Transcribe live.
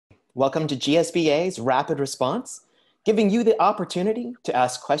Welcome to GSBA's Rapid Response, giving you the opportunity to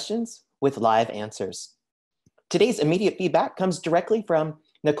ask questions with live answers. Today's immediate feedback comes directly from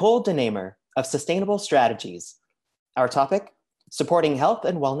Nicole DeNamur of Sustainable Strategies. Our topic, supporting health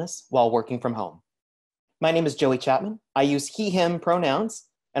and wellness while working from home. My name is Joey Chapman. I use he, him pronouns,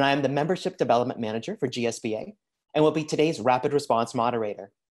 and I am the Membership Development Manager for GSBA and will be today's Rapid Response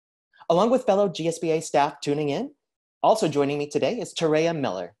moderator. Along with fellow GSBA staff tuning in, also joining me today is Terea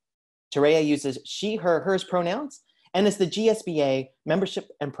Miller. Terea uses she, her, hers pronouns and is the GSBA Membership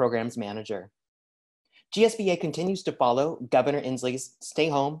and Programs Manager. GSBA continues to follow Governor Inslee's Stay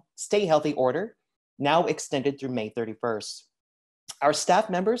Home, Stay Healthy order, now extended through May 31st. Our staff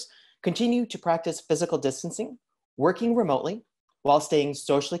members continue to practice physical distancing, working remotely, while staying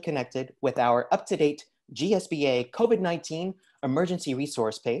socially connected with our up-to-date GSBA COVID-19 emergency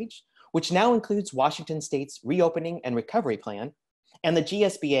resource page, which now includes Washington State's reopening and recovery plan and the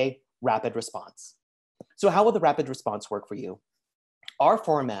GSBA Rapid Response. So how will the Rapid Response work for you? Our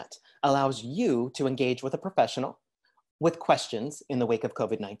format allows you to engage with a professional with questions in the wake of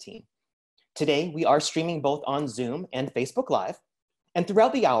COVID-19. Today, we are streaming both on Zoom and Facebook Live. And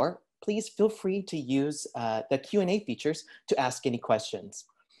throughout the hour, please feel free to use the Q&A features to ask any questions.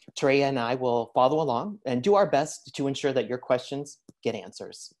 Terea and I will follow along and do our best to ensure that your questions get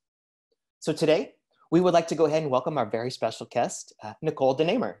answers. So today, we would like to go ahead and welcome our very special guest, Nicole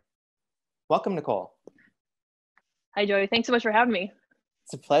DeNamur. Welcome, Nicole. Hi, Joey. Thanks so much for having me.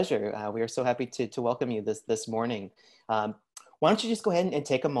 It's a pleasure. We are so happy to welcome you this morning. Why don't you just go ahead and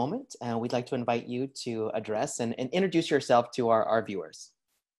take a moment, and we'd like to invite you to address and introduce yourself to our viewers.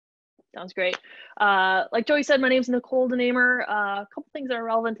 Sounds great. Like Joey said, my name is Nicole DeNamur. A couple things that are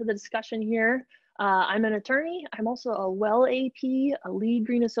relevant to the discussion here. I'm an attorney. I'm also a Well AP, a lead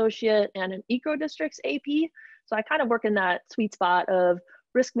green associate, and an EcoDistricts AP. So I kind of work in that sweet spot of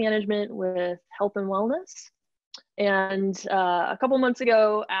risk management with health and wellness. And a couple months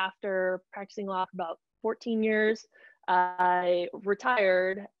ago, after practicing law for about 14 years, I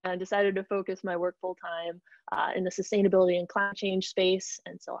retired and decided to focus my work full time in the sustainability and climate change space.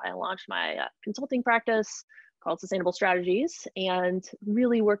 And so I launched my consulting practice called Sustainable Strategies and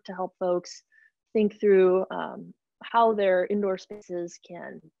really work to help folks think through how their indoor spaces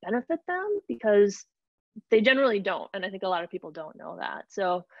can benefit them, because they generally don't. And I think a lot of people don't know that.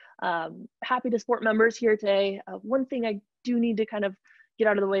 So happy to support members here today. One thing I do need to kind of get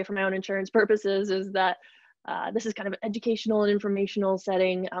out of the way for my own insurance purposes is that this is kind of an educational and informational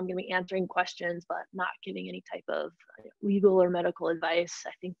setting. I'm going to be answering questions, but not giving any type of legal or medical advice.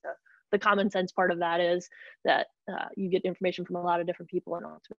 I think the common sense part of that is that you get information from a lot of different people and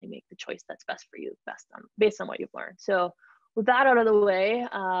ultimately make the choice that's best for you, based on what you've learned. So with that out of the way,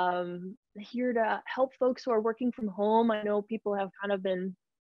 here to help folks who are working from home. I know people have kind of been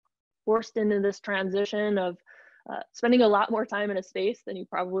forced into this transition of spending a lot more time in a space than you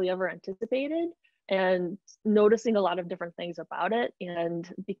probably ever anticipated, and noticing a lot of different things about it. And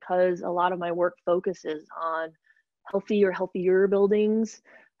because a lot of my work focuses on healthy or healthier buildings,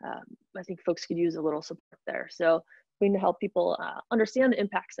 I think folks could use a little support there. So going to help people understand the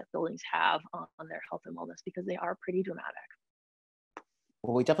impacts that buildings have on their health and wellness, because they are pretty dramatic.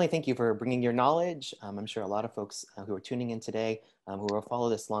 Well, we definitely thank you for bringing your knowledge. I'm sure a lot of folks who are tuning in today, who will follow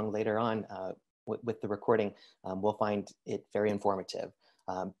this along later on with the recording, will find it very informative.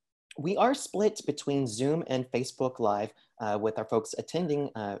 We are split between Zoom and Facebook Live with our folks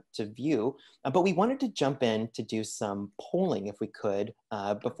attending to view, but we wanted to jump in to do some polling if we could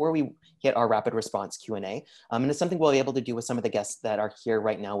before we hit our rapid response Q&A. And it's something we'll be able to do with some of the guests that are here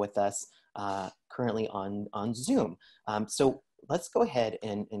right now with us currently on Zoom. So let's go ahead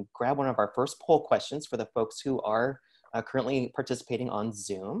and grab one of our first poll questions for the folks who are currently participating on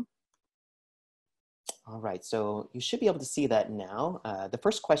Zoom. All right, so you should be able to see that now. The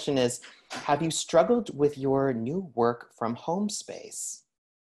first question is, have you struggled with your new work from home space?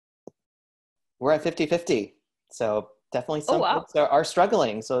 We're at 50-50, so definitely some folks are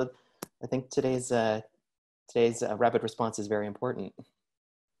struggling. So I think today's rapid response is very important.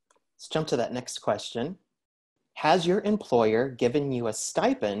 Let's jump to that next question. Has your employer given you a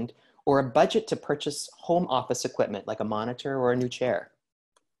stipend or a budget to purchase home office equipment like a monitor or a new chair?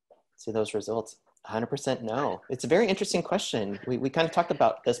 See those results. 100% no. It's a very interesting question. We kind of talked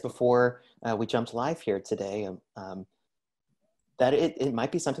about this before we jumped live here today, that it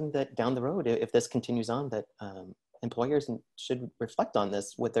might be something that down the road, if this continues on, that employers should reflect on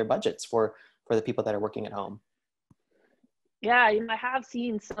this with their budgets for the people that are working at home. Yeah, I have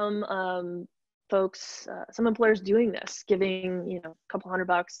seen some folks, some employers doing this, giving a couple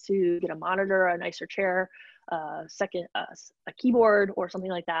 $100 to get a monitor, a nicer chair. a keyboard or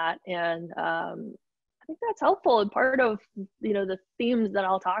something like that. And I think that's helpful. And part of, the themes that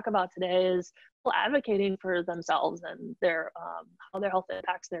I'll talk about today is people advocating for themselves and their how their health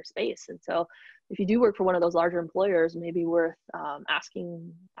impacts their space. And so if you do work for one of those larger employers, maybe worth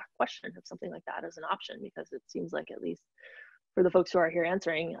asking that question if something like that is an option, because it seems like, at least for the folks who are here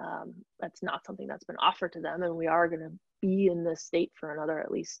answering, that's not something that's been offered to them. And we are going to be in this state for another,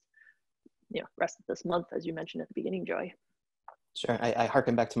 at least, rest of this month, as you mentioned at the beginning, Joey. Sure. I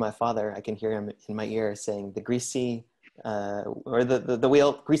harken back to my father. I can hear him in my ear saying the greasy or the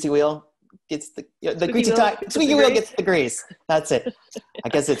wheel, greasy wheel gets the greasy tire, squeaky wheel gets the grease. That's it. I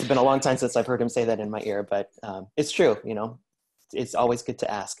guess it's been a long time since I've heard him say that in my ear, but it's true. It's always good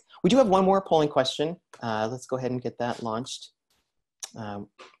to ask. We do have one more polling question. Let's go ahead and get that launched.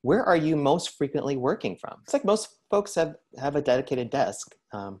 Where are you most frequently working from? It's like most folks have a dedicated desk,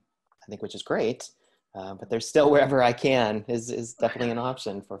 I think, which is great. But there's still wherever I can is definitely an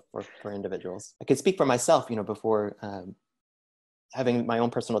option for individuals. I could speak for myself, before having my own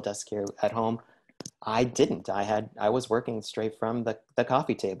personal desk here at home, I didn't. I was working straight from the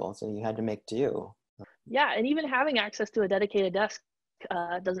coffee table, so you had to make do. Yeah, and even having access to a dedicated desk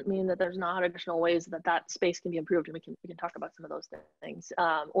doesn't mean that there's not additional ways that space can be improved, and we can talk about some of those things,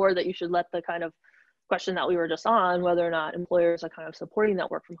 or that you should let the kind of question that we were just on, whether or not employers are kind of supporting that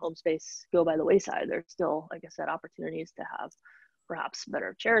work from home space, go by the wayside. There's still, like I said, opportunities to have perhaps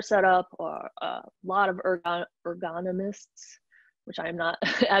better chair setup, or a lot of ergonomists, which I'm not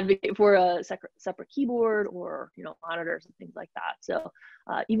advocate for, a separate keyboard, or monitors and things like that. So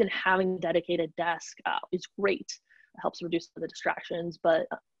even having a dedicated desk is great. It helps reduce the distractions, but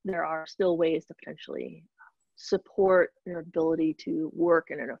there are still ways to potentially support your ability to work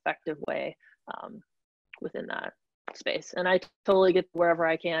in an effective way within that space. And I totally get wherever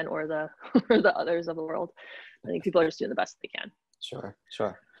I can, or the others of the world. I think people are just doing the best they can. Sure.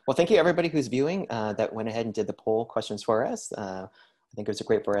 Well, thank you everybody who's viewing that went ahead and did the poll questions for us. I think it was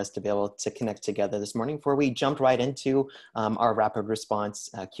great for us to be able to connect together this morning before we jumped right into our rapid response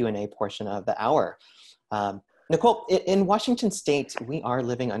Q&A portion of the hour. Nicole, in Washington State, we are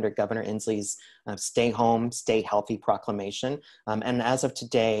living under Governor Inslee's Stay Home, Stay Healthy proclamation. And as of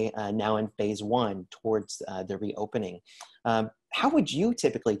today, now in phase 1 towards the reopening. How would you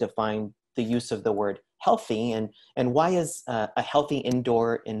typically define the use of the word healthy, and why is a healthy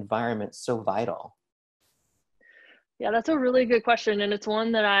indoor environment so vital? Yeah, that's a really good question. And it's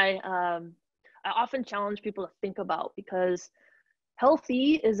one that I often challenge people to think about, because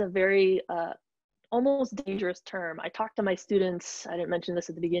healthy is a very almost dangerous term. I talk to my students, I didn't mention this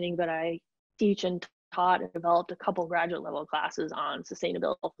at the beginning, but I teach and taught and developed a couple graduate level classes on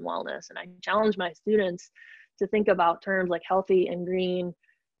sustainable health and wellness. And I challenge my students to think about terms like healthy and green.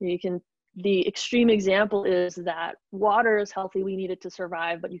 The extreme example is that water is healthy, we need it to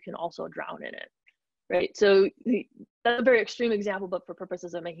survive, but you can also drown in it, right? So that's a very extreme example, but for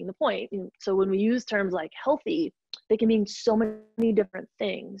purposes of making the point. So when we use terms like healthy, they can mean so many different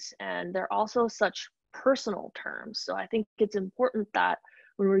things, and they're also such personal terms. So I think it's important that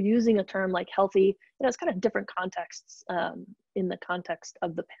when we're using a term like healthy, it has kind of different contexts in the context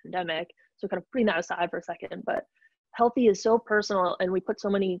of the pandemic. So kind of putting that aside for a second, but healthy is so personal, and we put so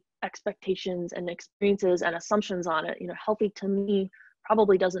many expectations and experiences and assumptions on it. Healthy to me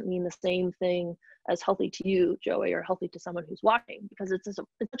probably doesn't mean the same thing as healthy to you, Joey, or healthy to someone who's watching, because it's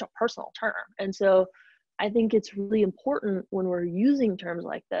such a personal term. And so I think it's really important when we're using terms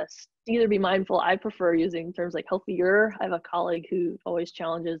like this to either be mindful. I prefer using terms like healthier. I have a colleague who always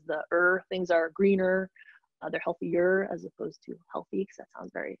challenges things are greener, they're healthier as opposed to healthy, because that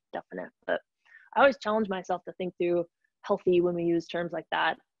sounds very definite. But I always challenge myself to think through healthy when we use terms like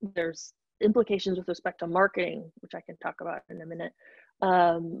that. There's implications with respect to marketing, which I can talk about in a minute.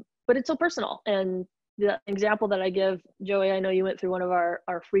 But it's so personal. And the example that I give, Joey, I know you went through one of our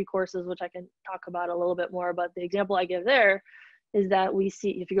free courses, which I can talk about a little bit more, but the example I give there is that we see,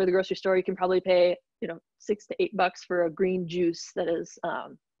 if you go to the grocery store, you can probably pay, $6 to $8 for a green juice that is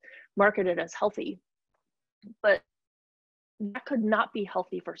marketed as healthy. But that could not be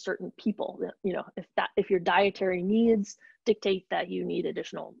healthy for certain people. If your dietary needs dictate that you need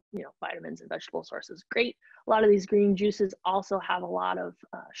additional, vitamins and vegetable sources, great. A lot of these green juices also have a lot of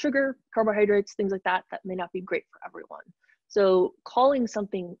sugar, carbohydrates, things like that may not be great for everyone. So calling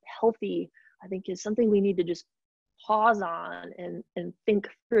something healthy, I think, is something we need to just pause on and think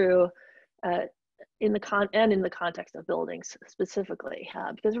through in the context of buildings specifically,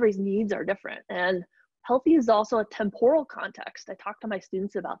 because everybody's needs are different. And healthy is also a temporal context. I talk to my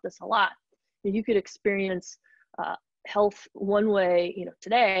students about this a lot. You could experience health one way,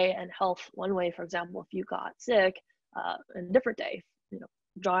 today, and health one way, for example, if you got sick, in a different day.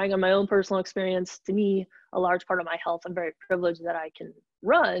 Drawing on my own personal experience, to me, a large part of my health, I'm very privileged that I can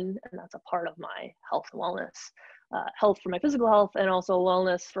run, and that's a part of my health and wellness. Health for my physical health, and also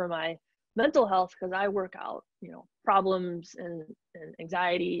wellness for my mental health, because I work out, problems and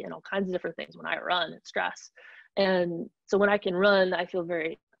anxiety and all kinds of different things when I run, and stress. And so when I can run, I feel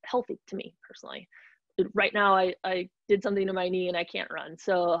very healthy, to me personally. Right now, I did something to my knee and I can't run.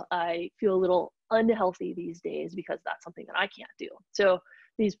 So I feel a little unhealthy these days because that's something that I can't do. So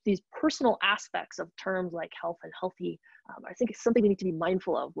these personal aspects of terms like health and healthy, I think it's something we need to be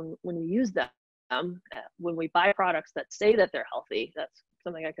mindful of when we use them. When we buy products that say that they're healthy, that's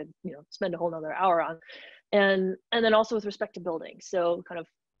something I could spend a whole nother hour on. And then also with respect to buildings. So kind of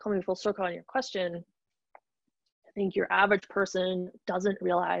coming full circle on your question, I think your average person doesn't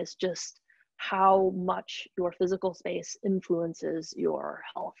realize just how much your physical space influences your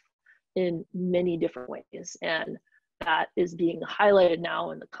health in many different ways. And that is being highlighted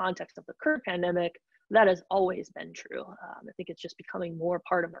now in the context of the current pandemic. That has always been true. I think it's just becoming more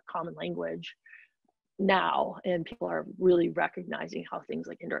part of our common language now, and people are really recognizing how things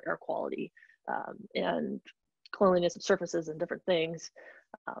like indoor air quality and cleanliness of surfaces and different things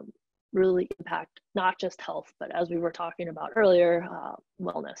really impact not just health, but as we were talking about earlier,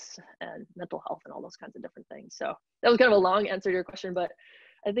 wellness and mental health and all those kinds of different things. So that was kind of a long answer to your question, but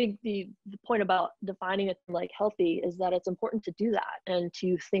I think the point about defining it like healthy is that it's important to do that and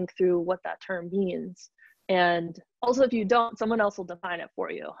to think through what that term means. And also, if you don't, someone else will define it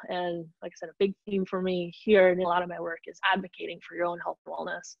for you. And like I said, a big theme for me here and a lot of my work is advocating for your own health and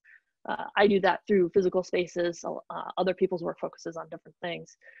wellness. I do that through physical spaces. Other people's work focuses on different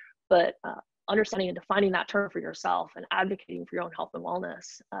things. But understanding and defining that term for yourself and advocating for your own health and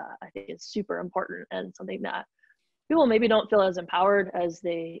wellness, I think is super important, and something that people maybe don't feel as empowered as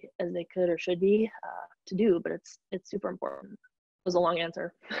they could or should be to do, but it's super important. It was a long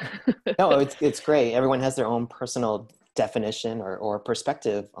answer. No, it's great. Everyone has their own personal definition or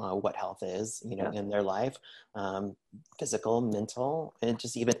perspective on what health is, in their life, physical, mental, and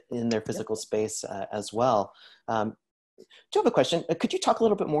just even in their physical space as well. Do you have a question? Could you talk a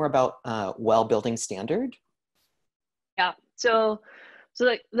little bit more about well building standard? Yeah, so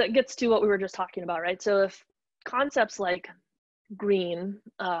that gets to what we were just talking about, right? So if concepts like green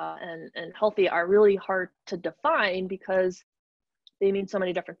and healthy are really hard to define because they mean so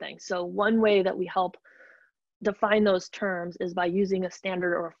many different things. So one way that we help define those terms is by using a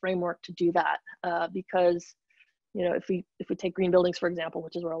standard or a framework to do that. Because if we take green buildings, for example,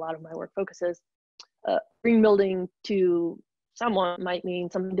 which is where a lot of my work focuses, green building to someone might mean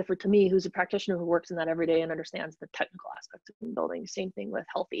something different to me, who's a practitioner who works in that every day and understands the technical aspects of green building. Same thing with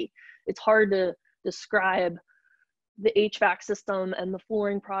healthy. It's hard to describe the HVAC system and the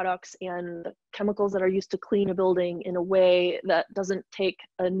flooring products and the chemicals that are used to clean a building in a way that doesn't take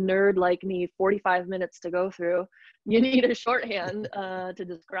a nerd like me 45 minutes to go through. You need a shorthand to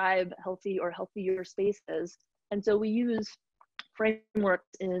describe healthy or healthier spaces. And so we use frameworks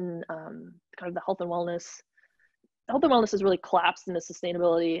in kind of the health and wellness. Health and wellness has really collapsed into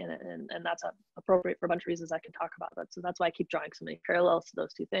sustainability, and that's appropriate for a bunch of reasons I can talk about that. So that's why I keep drawing so many parallels to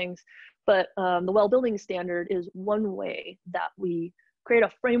those two things. But the well building standard is one way that we create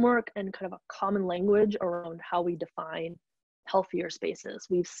a framework and kind of a common language around how we define healthier spaces.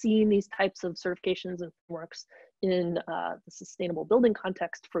 We've seen these types of certifications and frameworks in the sustainable building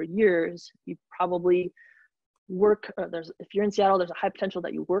context for years. You probably work, if you're in Seattle, there's a high potential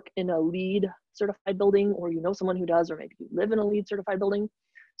that you work in a LEED certified building, or someone who does, or maybe you live in a LEED certified building.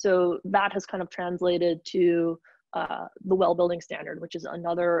 So that has kind of translated to the well building standard, which is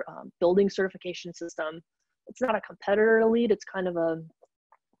another building certification system. It's not a competitor to LEED, it's kind of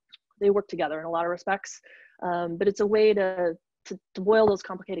they work together in a lot of respects, but it's a way to boil those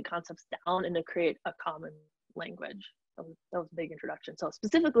complicated concepts down and to create a common language. That was a big introduction. So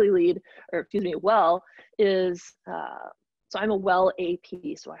specifically well is, so I'm a well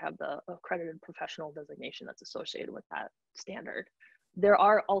AP, so I have the accredited professional designation that's associated with that standard. There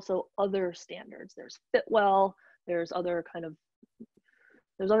are also other standards. There's Fitwell, there's other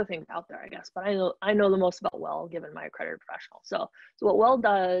things out there, I guess, but I know the most about well, given my accredited professional. So what well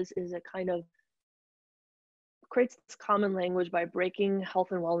does is it kind of creates this common language by breaking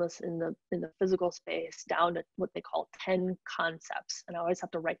health and wellness in the physical space down to what they call 10 concepts. And I always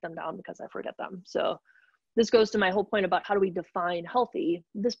have to write them down because I forget them. So this goes to my whole point about how do we define healthy.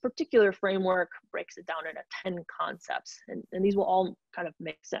 This particular framework breaks it down into 10 concepts, and these will all kind of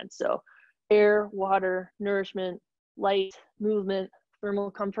make sense. So air, water, nourishment, light, movement,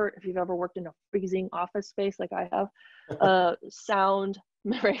 thermal comfort, if you've ever worked in a freezing office space like I have, sound,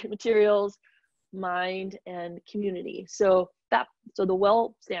 materials, mind, and community. So the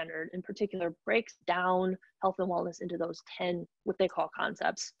WELL standard in particular breaks down health and wellness into those 10, what they call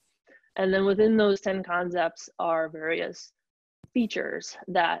concepts. And then within those 10 concepts are various features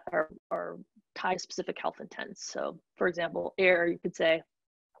that are tied to specific health intents. So for example, air, you could say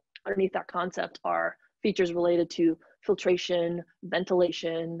underneath that concept are features related to filtration,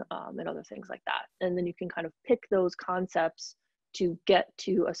 ventilation, and other things like that. And then you can kind of pick those concepts to get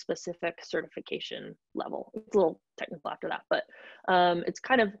to a specific certification level. It's a little technical after that, but it's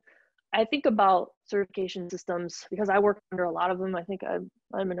kind of, I think about certification systems because I work under a lot of them. I think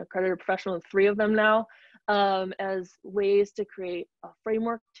I'm an accredited professional in 3 of them now, as ways to create a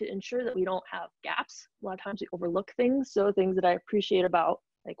framework to ensure that we don't have gaps. A lot of times we overlook things. So things that I appreciate about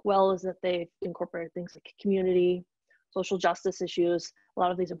like WELL is that they've incorporated things like community, social justice issues, a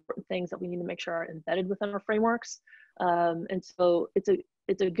lot of these important things that we need to make sure are embedded within our frameworks. And so it's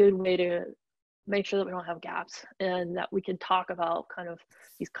a good way to make sure that we don't have gaps and that we can talk about kind of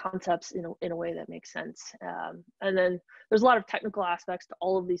these concepts in a way that makes sense. And then there's a lot of technical aspects to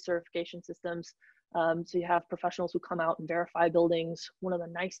all of these certification systems. So you have professionals who come out and verify buildings. One of the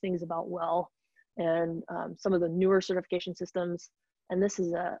nice things about WELL and some of the newer certification systems, and this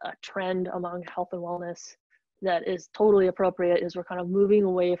is a trend among health and wellness that is totally appropriate, is we're kind of moving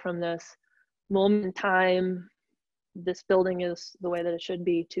away from this moment in time, this building is the way that it should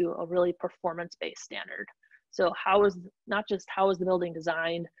be, to a really performance-based standard. So not just how is the building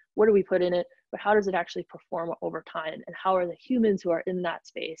designed, what do we put in it, but how does it actually perform over time? And how are the humans who are in that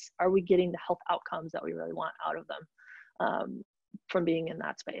space, are we getting the health outcomes that we really want out of them from being in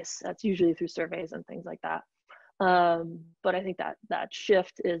that space? That's usually through surveys and things like that. But I think that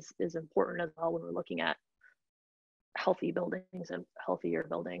shift is important as well when we're looking at healthy buildings and healthier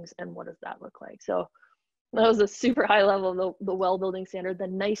buildings and what does that look like. So that was a super high level, the WELL building standard. The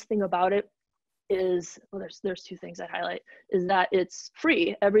nice thing about it is, well, there's 2 things I'd highlight, is that it's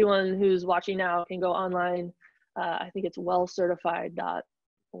free. Everyone who's watching now can go online. I think it's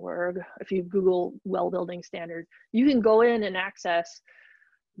wellcertified.org. If you Google WELL building standard, you can go in and access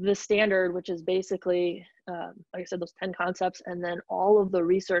the standard, which is basically, like I said, those 10 concepts, and then all of the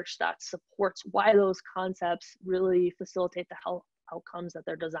research that supports why those concepts really facilitate the health outcomes that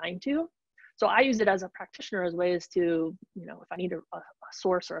they're designed to. So I use it as a practitioner as ways to, if I need a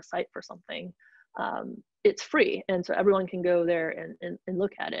source or a site for something, it's free. And so everyone can go there and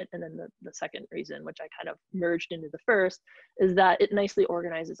look at it. And then the second reason, which I kind of merged into the first, is that it nicely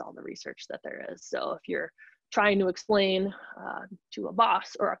organizes all the research that there is. So if you're trying to explain to a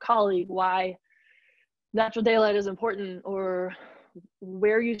boss or a colleague why natural daylight is important, or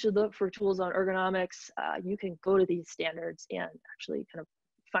where you should look for tools on ergonomics, you can go to these standards and actually kind of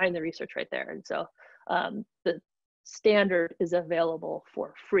find the research right there. And so the standard is available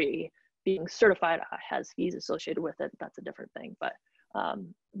for free. Being certified has fees associated with it. That's a different thing, but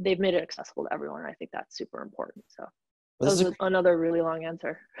they've made it accessible to everyone. I think that's super important. So that was another really long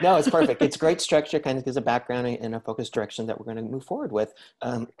answer. No, it's perfect. It's great structure, kind of gives a background and a focused direction that we're going to move forward with,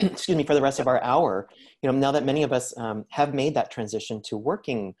 excuse me, for the rest of our hour. Now that many of us have made that transition to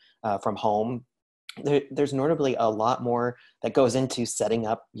working from home, there's notably a lot more that goes into setting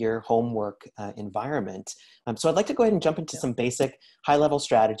up your homework environment. So I'd like to go ahead and jump into some basic high-level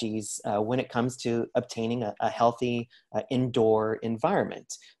strategies when it comes to obtaining a healthy indoor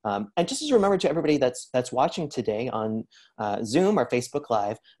environment. And just as a reminder to everybody that's watching today on Zoom or Facebook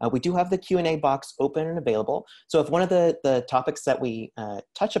Live, we do have the Q&A box open and available. So if one of the topics that we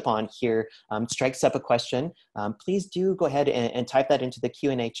touch upon here strikes up a question, please do go ahead and type that into the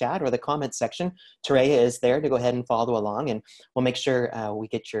Q&A chat or the comments section. Tereya is there to go ahead and follow along, and we'll make sure we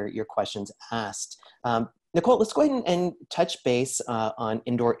get your questions asked. Nicole, let's go ahead and touch base on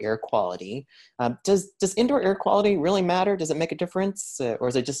indoor air quality. Does indoor air quality really matter? Does it make a difference, or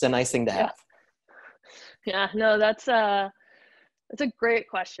is it just a nice thing to have? Yeah, no, that's a great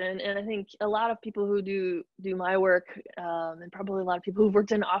question. And I think a lot of people who do my work, and probably a lot of people who've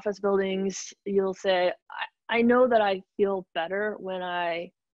worked in office buildings, you'll say, I know that I feel better when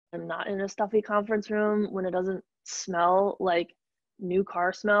I am not in a stuffy conference room, when it doesn't smell like new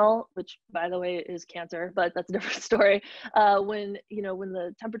car smell, which by the way is cancer, but that's a different story. When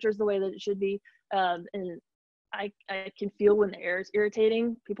the temperature is the way that it should be, and I can feel when the air is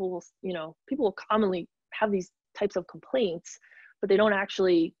irritating. People will commonly have these types of complaints, but they don't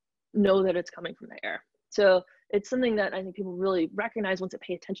actually know that it's coming from the air. So it's something that I think people really recognize once they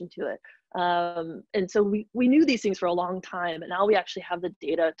pay attention to it. And so we knew these things for a long time, and now we actually have the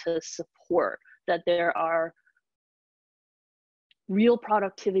data to support that there are real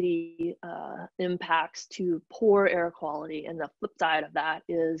productivity impacts to poor air quality. And the flip side of that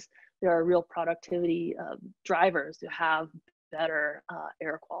is there are real productivity drivers to have better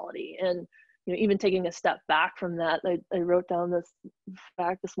air quality. And even taking a step back from that, I wrote down this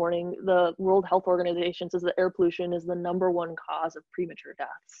fact this morning. The World Health Organization says that air pollution is the #1 cause of premature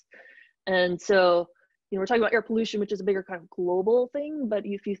deaths. And so, we're talking about air pollution, which is a bigger kind of global thing, but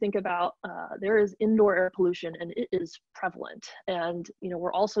if you think about, there is indoor air pollution and it is prevalent. And,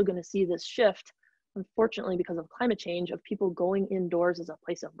 we're also going to see this shift, unfortunately, because of climate change, of people going indoors as a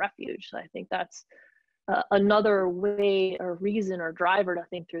place of refuge. So I think that's another way or reason or driver to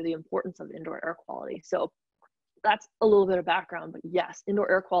think through the importance of indoor air quality. So that's a little bit of background, but yes, indoor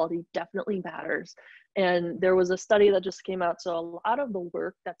air quality definitely matters. And there was a study that just came out. So a lot of the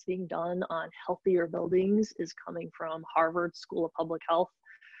work that's being done on healthier buildings is coming from Harvard School of Public Health.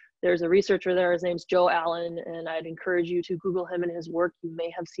 There's a researcher there, his name's Joe Allen, and I'd encourage you to Google him and his work. You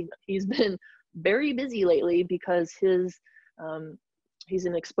may have seen that he's been very busy lately because he's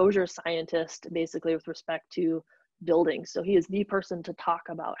an exposure scientist, basically, with respect to buildings. So he is the person to talk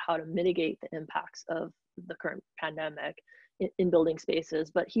about how to mitigate the impacts of the current pandemic in building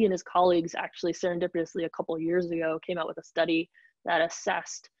spaces. But he and his colleagues actually serendipitously a couple of years ago came out with a study that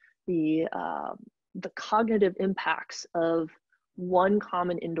assessed the cognitive impacts of one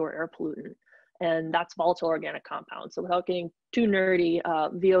common indoor air pollutant, and that's volatile organic compounds. So without getting too nerdy,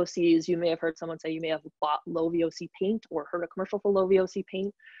 VOCs, you may have heard someone say you may have bought low VOC paint or heard a commercial for low VOC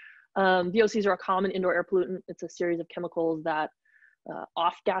paint. VOCs are a common indoor air pollutant. It's a series of chemicals that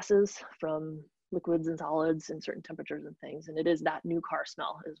off gases from liquids and solids in certain temperatures and things. And it is that new car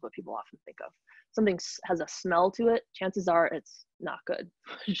smell is what people often think of. Something has a smell to it, chances are it's not good.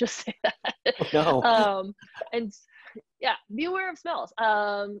 Just say that. No. And yeah, be aware of smells.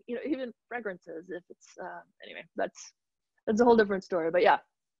 Even fragrances, if it's, anyway, that's a whole different story, but yeah.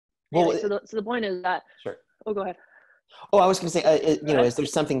 Anyway, so the point is that, sure. Oh, go ahead. Oh, I was going to say, is there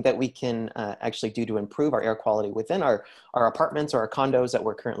something that we can actually do to improve our air quality within our apartments or our condos that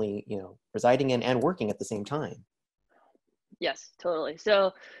we're currently, residing in and working at the same time? Yes, totally.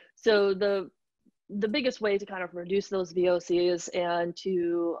 So the biggest way to kind of reduce those VOCs and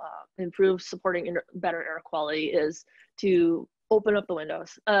to improve supporting better air quality is to open up the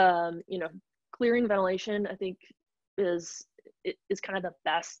windows. Clearing ventilation, I think, is kind of the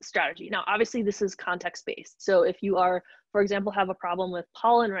best strategy. Now, obviously, this is context-based. So if you are, for example, have a problem with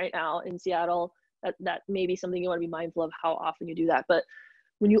pollen right now in Seattle, that may be something you want to be mindful of how often you do that. But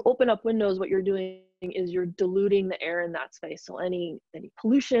when you open up windows, what you're doing is you're diluting the air in that space. So any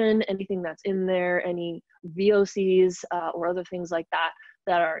pollution, anything that's in there, any VOCs or other things like that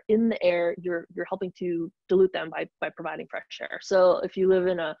are in the air, you're helping to dilute them by providing fresh air. So if you live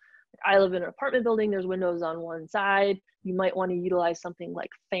I live in an apartment building, there's windows on one side. You might want to utilize something like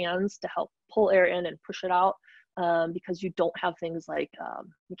fans to help pull air in and push it out, because you don't have things like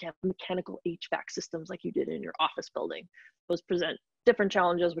mechanical HVAC systems like you did in your office building. Those present different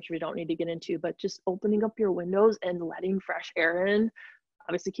challenges, which we don't need to get into, but just opening up your windows and letting fresh air in,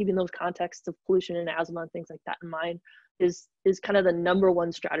 obviously keeping those contexts of pollution and asthma and things like that in mind, is kind of the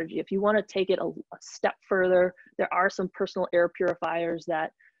 #1 strategy. If you want to take it a step further, there are some personal air purifiers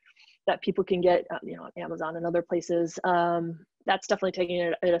that people can get on Amazon and other places. That's definitely taking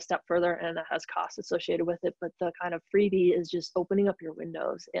it a step further, and that has costs associated with it. But the kind of freebie is just opening up your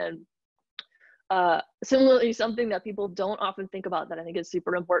windows. And similarly, something that people don't often think about that I think is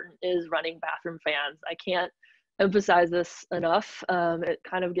super important is running bathroom fans. I can't emphasize this enough. It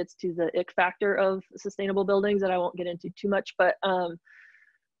kind of gets to the ick factor of sustainable buildings that I won't get into too much, but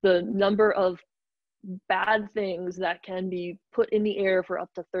the number of bad things that can be put in the air for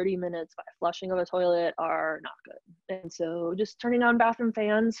up to 30 minutes by flushing of a toilet are not good. And so just turning on bathroom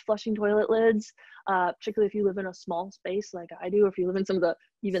fans, flushing toilet lids, particularly if you live in a small space like I do, or if you live in some of the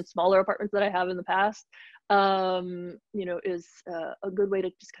even smaller apartments that I have in the past, is a good way to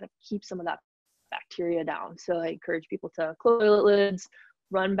just kind of keep some of that bacteria down. So I encourage people to close toilet lids,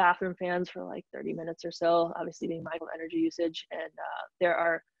 run bathroom fans for like 30 minutes or so, obviously being mindful of energy usage. And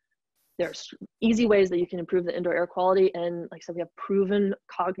there's easy ways that you can improve the indoor air quality. And like I said, we have proven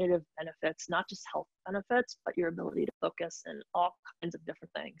cognitive benefits, not just health benefits, but your ability to focus and all kinds of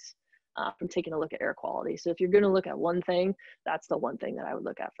different things from taking a look at air quality. So if you're going to look at one thing, that's the one thing that I would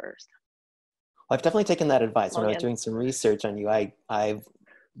look at first. Well, I've definitely taken that advice. When I was doing some research on you, I've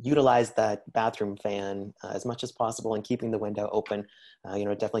utilized that bathroom fan as much as possible and keeping the window open,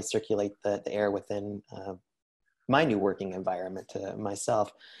 definitely circulate the air within my new working environment to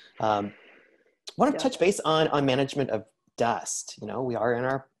myself. Want to touch base on management of dust. We are in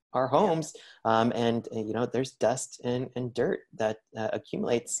our our homes, and there's dust and dirt that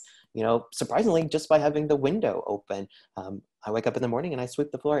accumulates, surprisingly, just by having the window open. I wake up in the morning and I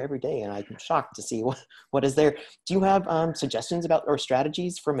sweep the floor every day, and I'm shocked to see what is there. Do you have suggestions about or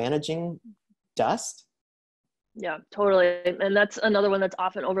strategies for managing dust? Yeah, totally. And that's another one that's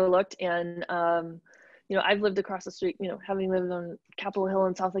often overlooked. And, I've lived across the street, having lived on Capitol Hill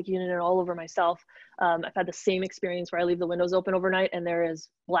and South Lake Union and all over myself. I've had the same experience where I leave the windows open overnight and there is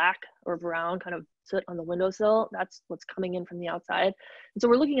black or brown kind of soot on the windowsill. That's what's coming in from the outside. And so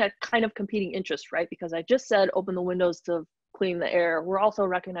we're looking at kind of competing interests, right? Because I just said open the windows to clean the air. We're also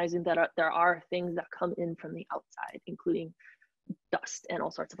recognizing that there are things that come in from the outside, including dust and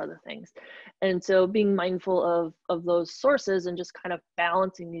all sorts of other things. And so being mindful of those sources and just kind of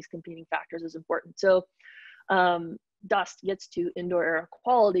balancing these competing factors is important. So dust gets to indoor air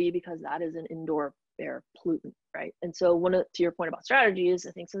quality because that is an indoor air pollutant, right? And so to your point about strategies,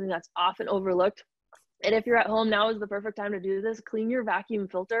 I think something that's often overlooked, and if you're at home, now is the perfect time to do this, clean your vacuum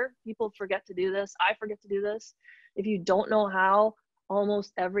filter. People forget to do this. I forget to do this. If you don't know how,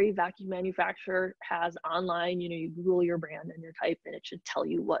 almost every vacuum manufacturer has online, you Google your brand and your type, and it should tell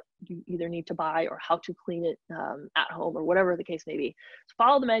you what you either need to buy or how to clean it at home or whatever the case may be. So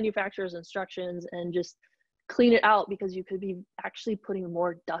follow the manufacturer's instructions and just clean it out, because you could be actually putting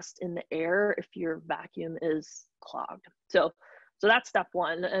more dust in the air if your vacuum is clogged. So that's step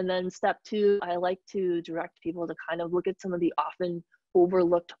one. And then step two, I like to direct people to kind of look at some of the often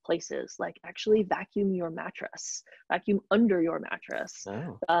overlooked places, like actually vacuum your mattress, vacuum under your mattress.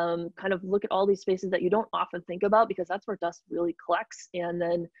 Kind of look at all these spaces that you don't often think about, because that's where dust really collects. And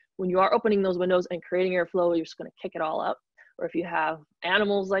then when you are opening those windows and creating airflow, you're just going to kick it all up. Or if you have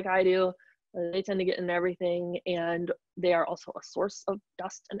animals like I do, they tend to get in everything, and they are also a source of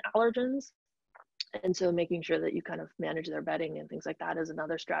dust and allergens. And so making sure that you kind of manage their bedding and things like that is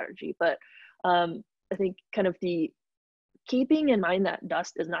another strategy. But I think kind of keeping in mind that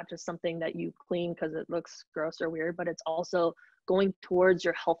dust is not just something that you clean because it looks gross or weird, but it's also going towards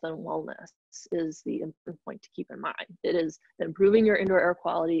your health and wellness is the important point to keep in mind. It is improving your indoor air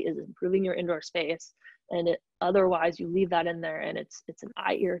quality, is improving your indoor space, and otherwise you leave that in there and it's an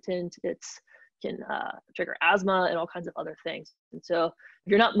eye irritant, it can trigger asthma and all kinds of other things. And so if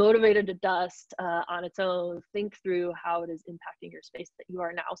you're not motivated to dust on its own, think through how it is impacting your space that you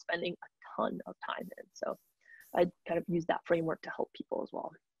are now spending a ton of time in. So I kind of use that framework to help people as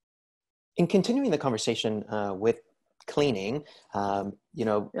well. In continuing the conversation with cleaning,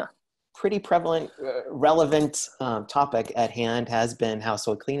 pretty prevalent, relevant topic at hand has been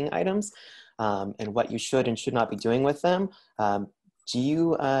household cleaning items and what you should and should not be doing with them. What do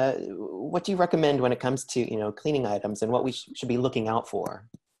you recommend when it comes to cleaning items and what we should be looking out for?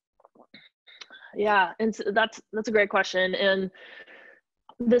 Yeah, and so that's a great question. And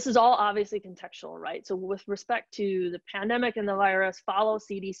this is all obviously contextual, right? So with respect to the pandemic and the virus, follow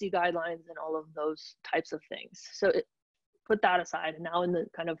CDC guidelines and all of those types of things. So put that aside. And now in the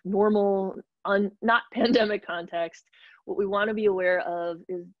kind of normal, not pandemic context, what we want to be aware of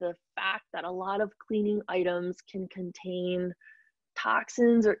is the fact that a lot of cleaning items can contain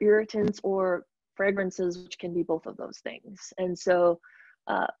toxins or irritants or fragrances, which can be both of those things. And so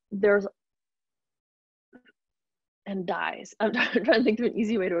and dyes. I'm trying to think of an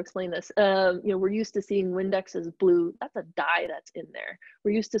easy way to explain this. We're used to seeing Windex as blue. That's a dye that's in there.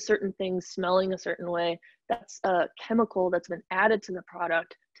 We're used to certain things smelling a certain way. That's a chemical that's been added to the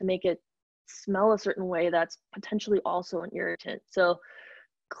product to make it smell a certain way that's potentially also an irritant. So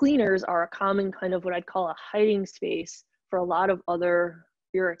cleaners are a common kind of what I'd call a hiding space for a lot of other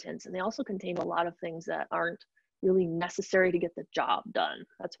irritants. And they also contain a lot of things that aren't really necessary to get the job done.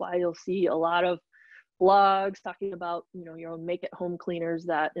 That's why you'll see a lot of blogs talking about your own make at home cleaners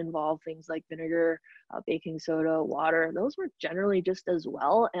that involve things like vinegar, baking soda, water. Those work generally just as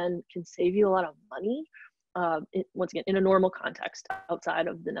well and can save you a lot of money, once again in a normal context outside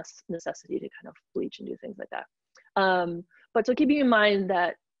of the necessity to kind of bleach and do things like that. But so keeping in mind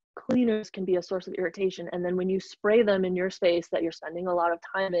that cleaners can be a source of irritation, and then when you spray them in your space that you're spending a lot of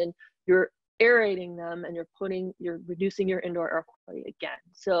time in, you're aerating them and you're reducing your indoor air quality again.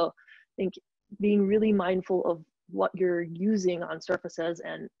 So I think being really mindful of what you're using on surfaces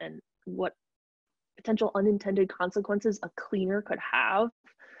and what potential unintended consequences a cleaner could have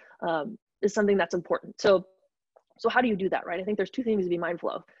is something that's important. So how do you do that, right? I think there's two things to be mindful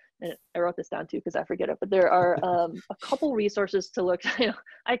of. And I wrote this down too because I forget it, but there are a couple resources to look.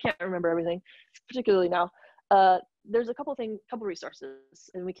 I can't remember everything, particularly now. There's a couple resources,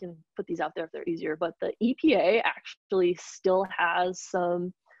 and we can put these out there if they're easier, but the EPA actually still has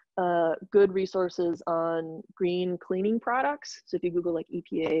some good resources on green cleaning products. So if you Google like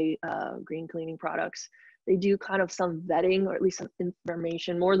EPA green cleaning products, they do kind of some vetting, or at least some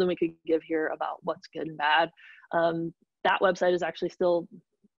information, more than we could give here, about what's good and bad. That website is actually still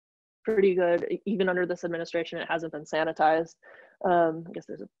pretty good, even under this administration. It hasn't been sanitized. I guess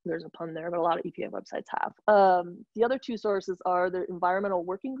there's a pun there, but a lot of EPA websites have. The other two sources are the Environmental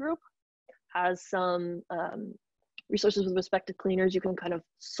Working Group has some resources with respect to cleaners. You can kind of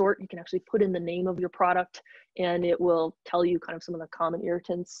sort, you can actually put in the name of your product and it will tell you kind of some of the common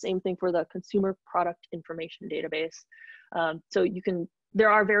irritants. Same thing for the Consumer Product Information Database. So you can, there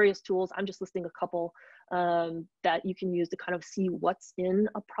are various tools. I'm just listing a couple that you can use to kind of see what's in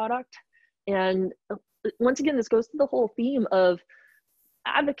a product. And once again, this goes to the whole theme of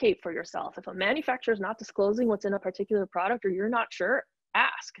advocate for yourself. If a manufacturer is not disclosing what's in a particular product, or you're not sure,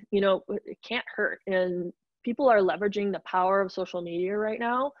 ask. You know, it can't hurt. And people are leveraging the power of social media right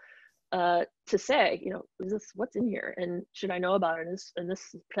now to say, you know, is this what's in here, and should I know about it? And this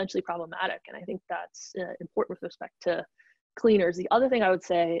is potentially problematic. And I think that's important with respect to cleaners. The other thing I would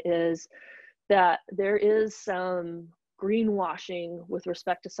say is that there is some greenwashing with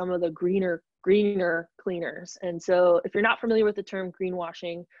respect to some of the greener cleaners. And so if you're not familiar with the term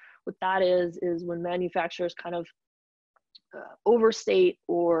greenwashing, what that is when manufacturers kind of overstate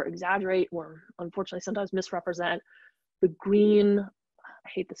or exaggerate, or unfortunately sometimes misrepresent the green, I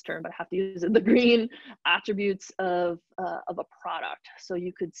hate this term, but I have to use it, the green attributes of a product. So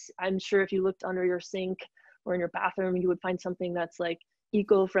you could, I'm sure if you looked under your sink or in your bathroom, you would find something that's like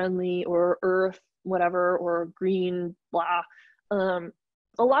eco-friendly or earth, whatever, or green, blah.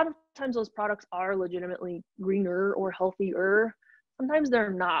 A lot of times those products are legitimately greener or healthier. Sometimes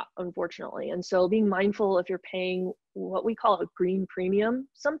they're not, unfortunately. And so being mindful, if you're paying what we call a green premium,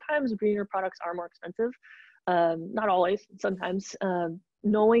 sometimes greener products are more expensive. Not always, sometimes.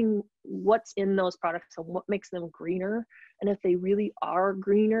 Knowing what's in those products and what makes them greener, and if they really are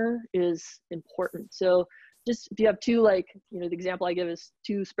greener, is important. So just if you have two, like, you know, the example I give is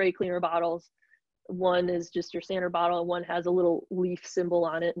two spray cleaner bottles. One is just your standard bottle, and one has a little leaf symbol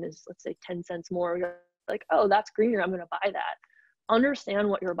on it and is, let's say, 10 cents more. You're like, oh, that's greener, I'm going to buy that. Understand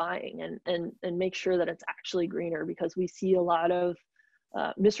what you're buying and make sure that it's actually greener, because we see a lot of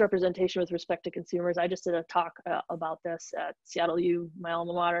misrepresentation with respect to consumers. I just did a talk about this at Seattle U. My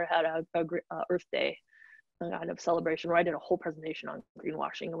alma mater had a Earth Day kind of celebration where I did a whole presentation on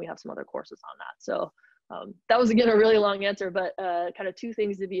greenwashing, and we have some other courses on that. So that was, again, a really long answer, but kind of two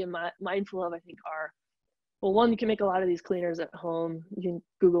things to be mindful of, I think, are, well, one, you can make a lot of these cleaners at home. You can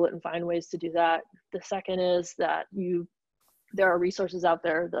Google it and find ways to do that. The second is that there are resources out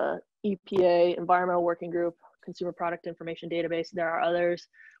there, the EPA, Environmental Working Group, Consumer Product Information Database. There are others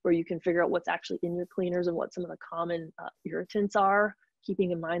where you can figure out what's actually in your cleaners and what some of the common irritants are,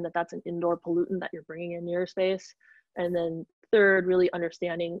 keeping in mind that that's an indoor pollutant that you're bringing in your space. And then third, really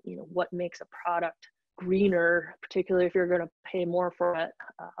understanding, you know, what makes a product greener, particularly if you're going to pay more for it,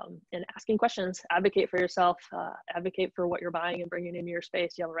 and asking questions. Advocate for yourself, advocate for what you're buying and bringing into your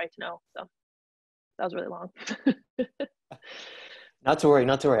space. You have a right to know. So that was really long. Not to worry,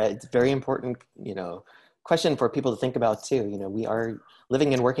 not to worry. It's very important, you know, question for people to think about too. You know, we are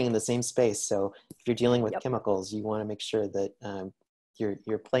living and working in the same space. So if you're dealing with chemicals, you want to make sure that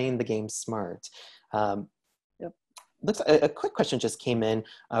you're playing the game smart. Looks a quick question just came in.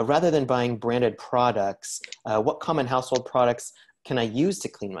 Rather than buying branded products, what common household products can I use to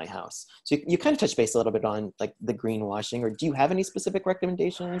clean my house? So you kind of touched base a little bit on like the greenwashing, or do you have any specific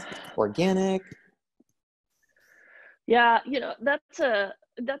recommendations? Organic? Yeah, you know, that's a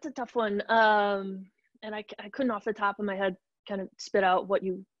tough one. And I couldn't off the top of my head kind of spit out what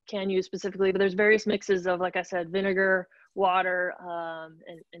you can use specifically, but there's various mixes of, like I said, vinegar, water,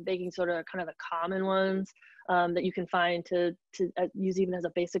 and baking soda, kind of the common ones that you can find to use even as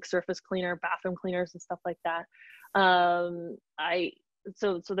a basic surface cleaner, bathroom cleaners and stuff like that.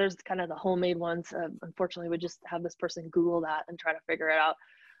 So there's kind of the homemade ones. Unfortunately, we just have this person Google that and try to figure it out.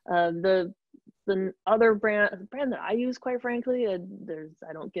 The other brand that I use, quite frankly,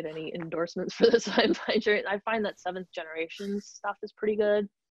 I don't get any endorsements for this. I find that 7th generation stuff is pretty good.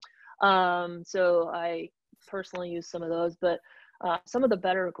 So I personally use some of those, but some of the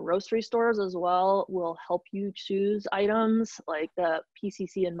better grocery stores as well will help you choose items, like the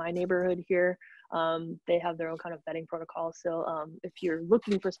PCC in my neighborhood here. They have their own kind of vetting protocol. So if you're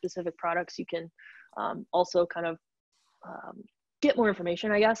looking for specific products, you can also kind of get more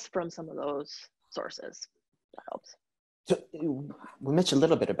information, I guess, from some of those sources. That helps. So we mentioned a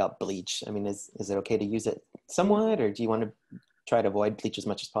little bit about bleach. I mean, is it okay to use it somewhat, or do you want to try to avoid bleach as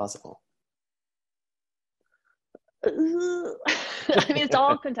much as possible? I mean, it's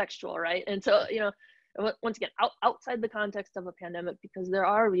all contextual, right? And so, once again, outside the context of a pandemic, because there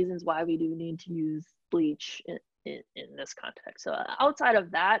are reasons why we do need to use bleach in this context. So outside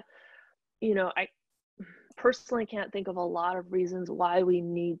of that, I personally can't think of a lot of reasons why we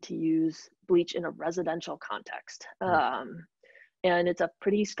need to use bleach in a residential context. And it's a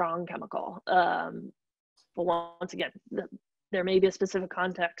pretty strong chemical. But once again, there may be a specific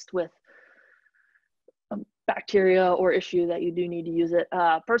context with a bacteria or issue that you do need to use it.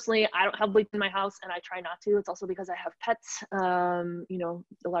 Personally, I don't have bleach in my house, and I try not to. It's also because I have pets.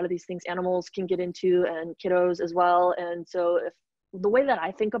 A lot of these things animals can get into, and kiddos as well. And so if the way that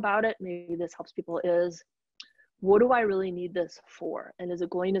I think about it, maybe this helps people, is what do I really need this for? And is it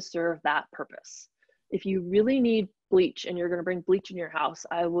going to serve that purpose? If you really need bleach and you're going to bring bleach in your house,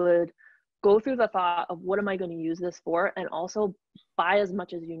 I would go through the thought of what am I going to use this for, and also buy as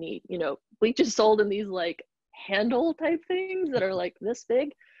much as you need. Bleach is sold in these like handle type things that are like this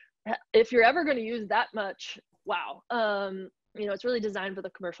big. If you're ever going to use that much, wow. It's really designed for the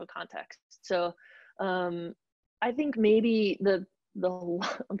commercial context. So I think maybe the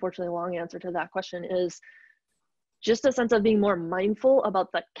unfortunately long answer to that question is just a sense of being more mindful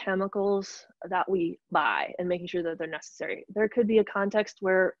about the chemicals that we buy and making sure that they're necessary. There could be a context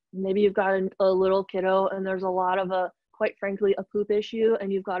where maybe you've got a little kiddo and there's a lot of quite frankly, a poop issue,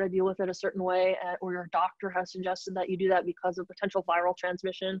 and you've got to deal with it a certain way, or your doctor has suggested that you do that because of potential viral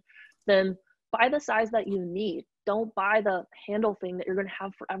transmission. Then buy the size that you need. Don't buy the handle thing that you're going to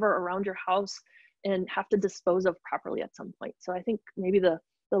have forever around your house and have to dispose of properly at some point. So I think maybe the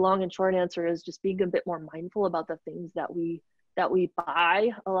long and short answer is just being a bit more mindful about the things that we buy.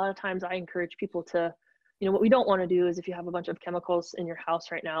 A lot of times I encourage people to, what we don't want to do is, if you have a bunch of chemicals in your house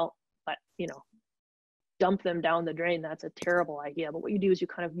right now, but dump them down the drain. That's a terrible idea. But what you do is you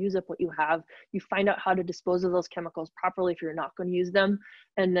kind of use up what you have. You find out how to dispose of those chemicals properly if you're not going to use them,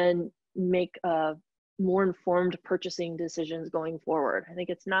 and then make more informed purchasing decisions going forward. I think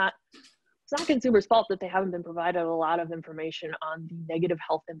it's not consumers' fault that they haven't been provided a lot of information on the negative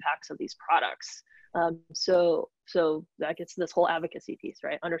health impacts of these products. So that gets this whole advocacy piece,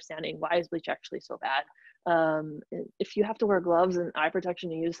 right? Understanding why is bleach actually so bad. If you have to wear gloves and eye protection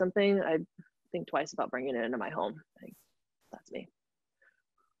to use something, I think twice about bringing it into my home. I think that's me.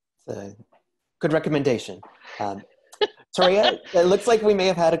 It's a good recommendation. Toria, it looks like we may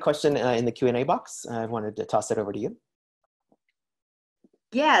have had a question in the Q&A box. I wanted to toss it over to you.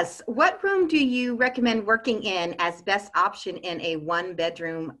 Yes. What room do you recommend working in as best option in a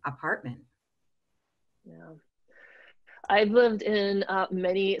 1-bedroom apartment? Yeah. I've lived in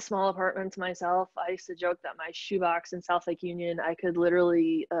many small apartments myself. I used to joke that my shoebox in South Lake Union, I could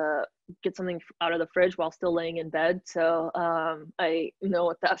literally get something out of the fridge while still laying in bed. So I know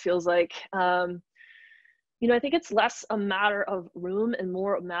what that feels like. I think it's less a matter of room and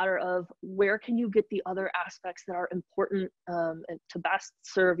more a matter of where can you get the other aspects that are important and to best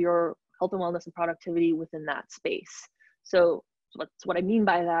serve your health and wellness and productivity within that space. So what I mean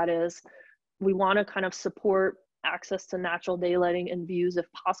by that is we want to kind of support access to natural daylighting and views if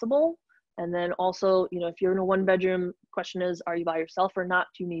possible. And then also, if you're in a 1-bedroom, question is, are you by yourself or not?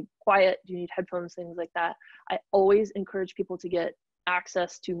 Do you need quiet? Do you need headphones? Things like that. I always encourage people to get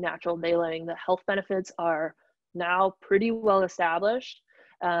access to natural daylighting. The health benefits are now pretty well established.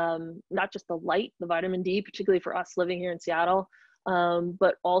 Not just the light, the vitamin D, particularly for us living here in Seattle,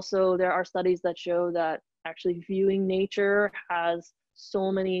 but also there are studies that show that actually viewing nature has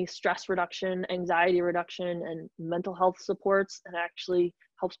so many stress reduction, anxiety reduction, and mental health supports, and actually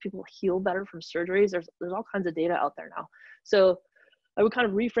helps people heal better from surgeries. There's all kinds of data out there now. So I would kind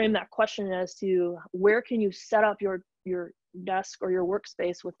of reframe that question as to where can you set up your desk or your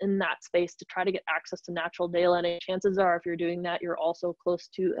workspace within that space to try to get access to natural daylighting. Chances are, if you're doing that, you're also close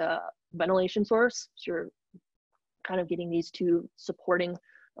to a ventilation source. So you're kind of getting these two supporting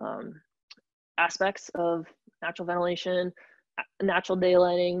aspects of natural ventilation, natural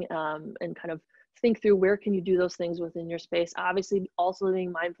daylighting, and kind of think through where can you do those things within your space. Obviously, also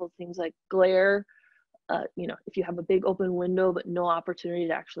being mindful of things like glare. If you have a big open window but no opportunity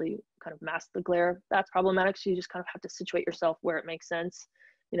to actually kind of mask the glare, that's problematic. So you just kind of have to situate yourself where it makes sense.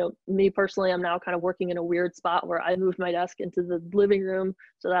 Me personally, I'm now kind of working in a weird spot where I moved my desk into the living room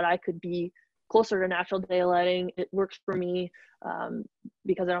so that I could be closer to natural daylighting. It works for me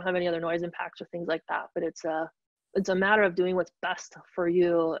because I don't have any other noise impacts or things like that. But it's a matter of doing what's best for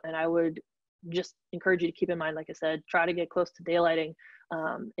you. And I would just encourage you to keep in mind, like I said, try to get close to daylighting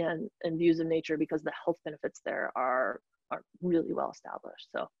and views of nature, because the health benefits there are really well established.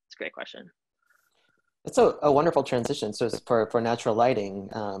 So it's a great question. It's a wonderful transition. So it's for natural lighting.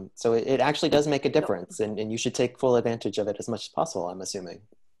 So it actually does make a difference, and you should take full advantage of it as much as possible, I'm assuming.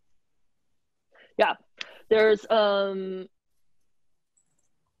 Yeah, there's,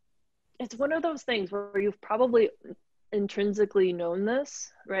 it's one of those things where you've probably intrinsically known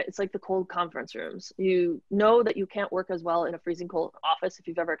this, right? It's like the cold conference rooms. You know that you can't work as well in a freezing cold office if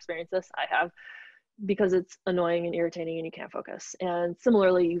you've ever experienced this. I have, because it's annoying and irritating and you can't focus. And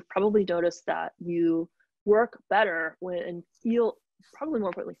similarly, you've probably noticed that you work better when, and feel, probably more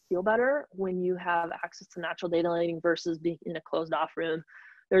importantly, feel better when you have access to natural data lighting versus being in a closed off room.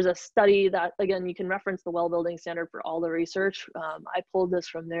 There's a study that, again, you can reference the Well Building Standard for all the research. I pulled this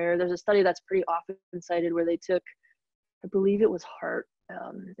from there. There's a study that's pretty often cited where they took, I believe it was heart,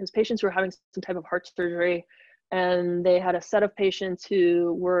 it was patients who were having some type of heart surgery, and they had a set of patients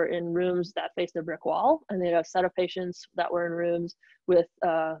who were in rooms that faced a brick wall, and they had a set of patients that were in rooms with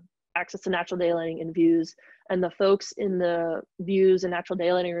access to natural daylighting and views. And the folks in the views and natural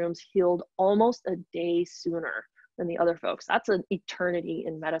daylighting rooms healed almost a day sooner than the other folks. That's an eternity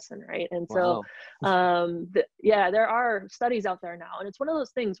in medicine, right? And so, yeah, there are studies out there now, and it's one of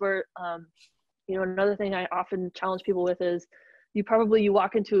those things where, you know, another thing I often challenge people with is you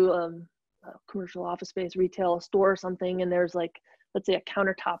walk into a commercial office space, retail store or something, and there's like, let's say a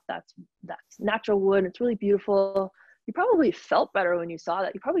countertop that's natural wood, and it's really beautiful. You probably felt better when you saw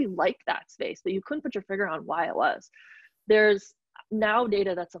that. You probably liked that space, but you couldn't put your finger on why it was. There's now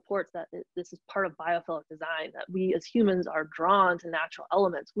data that supports that this is part of biophilic design, that we as humans are drawn to natural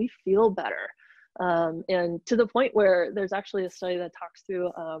elements. We feel better. And to the point where there's actually a study that talks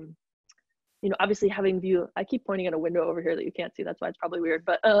through, you know, obviously having view, I keep pointing at a window over here that you can't see, that's why it's probably weird,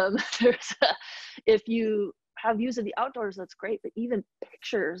 but if you have views of the outdoors, that's great, but even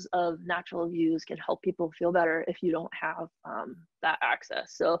pictures of natural views can help people feel better if you don't have that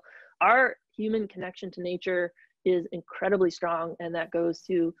access. So our human connection to nature is incredibly strong, and that goes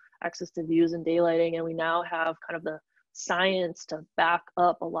to access to views and daylighting, and we now have kind of the science to back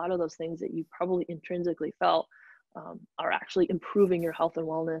up a lot of those things that you probably intrinsically felt are actually improving your health and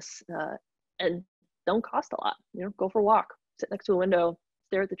wellness, and don't cost a lot. You know, go for a walk, sit next to a window,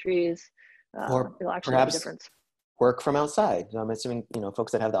 stare at the trees. Or it'll actually perhaps make a difference. Work from outside. I'm assuming, you know,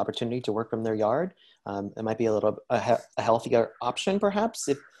 folks that have the opportunity to work from their yard, it might be a healthier option perhaps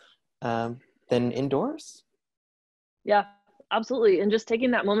if than indoors. Yeah, absolutely. And just taking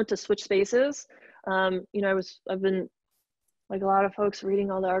that moment to switch spaces. You know, I've been, like a lot of folks, reading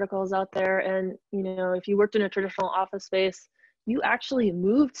all the articles out there, and, you know, if you worked in a traditional office space, you actually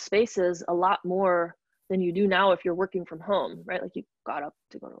moved spaces a lot more than you do now if you're working from home, right? Like you got up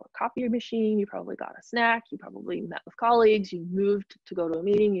to go to a coffee machine, you probably got a snack, you probably met with colleagues, you moved to go to a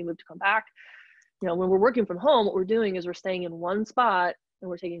meeting, you moved to come back. You know, when we're working from home, what we're doing is we're staying in one spot and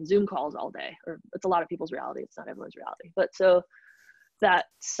we're taking Zoom calls all day, or it's a lot of people's reality, it's not everyone's reality. But so that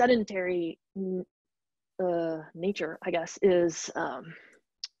sedentary nature, I guess, is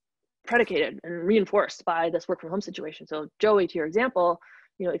predicated and reinforced by this work from home situation. So Joey, to your example,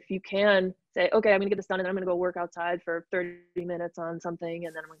 you know, if you can say, okay, I'm gonna get this done and then I'm gonna go work outside for 30 minutes on something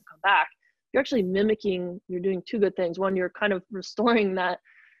and then I'm gonna come back, you're actually you're doing two good things. One, you're kind of restoring that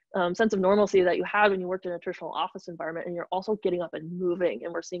sense of normalcy that you had when you worked in a traditional office environment, and you're also getting up and moving.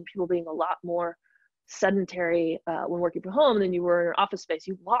 And we're seeing people being a lot more sedentary when working from home than you were in an office space.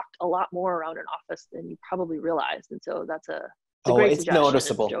 You walked a lot more around an office than you probably realized. And so that's a great it's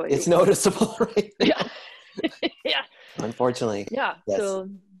noticeable. It's noticeable, right? Yeah. Yeah. Unfortunately. Yeah. Yes. So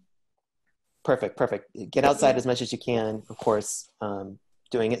perfect. Get outside as much as you can, of course,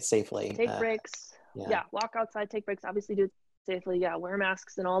 doing it safely. Take breaks. Yeah. Walk outside, take breaks, obviously do it safely. Yeah. Wear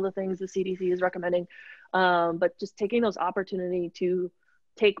masks and all the things the CDC is recommending. But just taking those opportunity to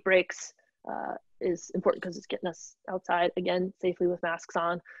take breaks is important, because it's getting us outside again safely with masks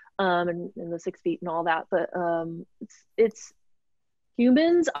on, and the 6 feet and all that. But it's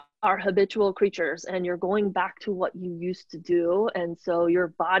humans are habitual creatures, and you're going back to what you used to do. And so your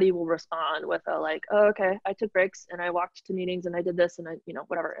body will respond with a like, oh, okay, I took breaks and I walked to meetings and I did this and I, you know,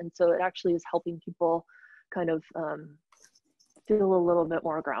 whatever. And so it actually is helping people kind of feel a little bit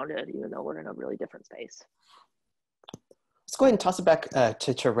more grounded, even though we're in a really different space. Let's go ahead and toss it back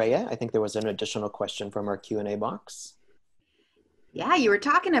to Tareya. I think there was an additional question from our Q&A box. Yeah, you were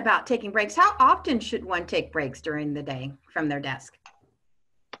talking about taking breaks. How often should one take breaks during the day from their desk?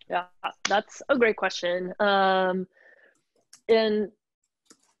 Yeah, that's a great question. And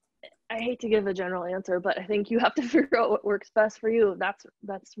I hate to give a general answer, but I think you have to figure out what works best for you. That's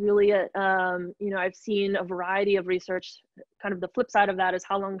really it. You know, I've seen a variety of research. Kind of the flip side of that is,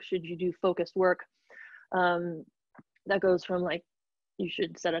 how long should you do focused work? That goes from like you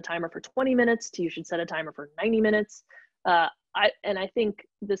should set a timer for 20 minutes to you should set a timer for 90 minutes. I think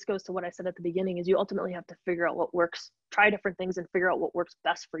this goes to what I said at the beginning, is you ultimately have to figure out what works, try different things and figure out what works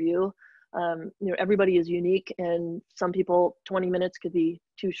best for you. Everybody is unique, and some people 20 minutes could be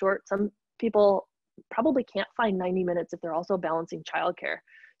too short. Some people probably can't find 90 minutes if they're also balancing childcare.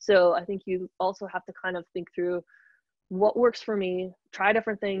 So I think you also have to kind of think through what works for me, try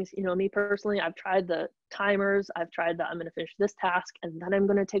different things. Me personally, I've tried the timers, I've tried the I'm going to finish this task and then I'm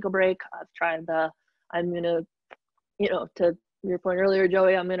going to take a break. I've tried the I'm going to, to your point earlier,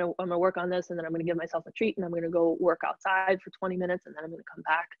 Joey, I'm going to work on this and then I'm going to give myself a treat and I'm going to go work outside for 20 minutes and then I'm going to come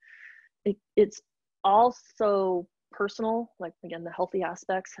back. It's also personal, like again, the healthy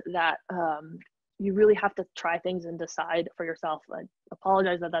aspects that you really have to try things and decide for yourself. I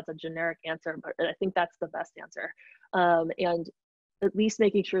apologize that that's a generic answer, but I think that's the best answer. And at least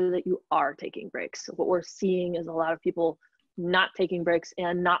making sure that you are taking breaks. What we're seeing is a lot of people not taking breaks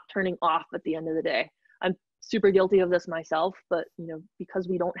and not turning off at the end of the day. I'm super guilty of this myself, but because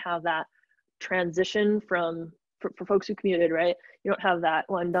we don't have that transition for folks who commuted, right? You don't have that,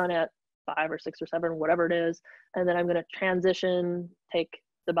 well, I'm done at 5 or 6 or 7, whatever it is, and then I'm going to transition, take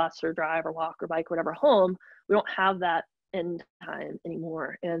the bus or drive or walk or bike, whatever, home. We don't have that end time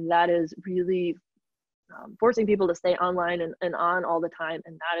anymore. And that is really forcing people to stay online and on all the time.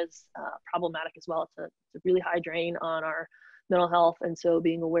 And that is problematic as well. It's a really high drain on our mental health. And so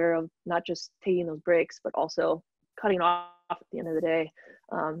being aware of not just taking those breaks, but also cutting off at the end of the day,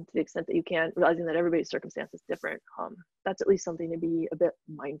 to the extent that you can, realizing that everybody's circumstance is different. That's at least something to be a bit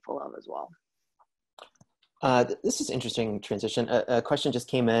mindful of as well. This is interesting transition. A question just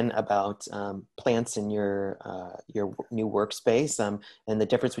came in about plants in your new workspace and the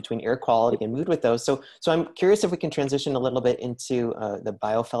difference between air quality and mood with those. So I'm curious if we can transition a little bit into the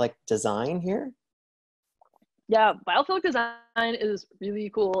biophilic design here. Yeah, biophilic design is really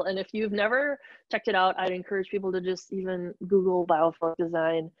cool. And if you've never checked it out, I'd encourage people to just even Google biophilic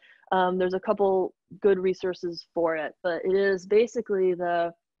design. There's a couple good resources for it, but it is basically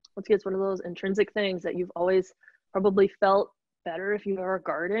once again, it's one of those intrinsic things that you've always probably felt better if you've ever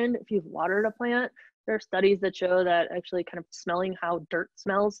gardened, if you've watered a plant. There are studies that show that actually kind of smelling how dirt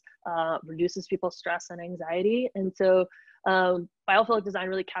smells reduces people's stress and anxiety. And so biophilic design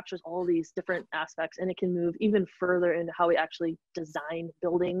really captures all these different aspects, and it can move even further into how we actually design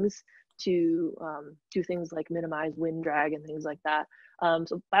buildings to do things like minimize wind drag and things like that.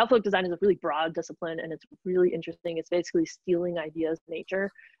 So biophilic design is a really broad discipline, and it's really interesting. It's basically stealing ideas from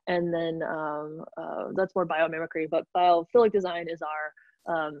nature, and then that's more biomimicry. But biophilic design is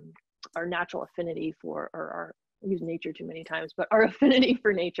our natural affinity for, or I use nature too many times, but our affinity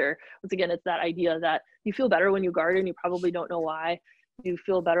for nature. Once again, it's that idea that you feel better when you garden. You probably don't know why. You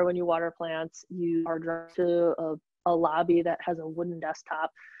feel better when you water plants. You are drawn to a lobby that has a wooden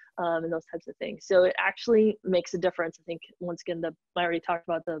desktop. And those types of things. So it actually makes a difference. I think, once again, I already talked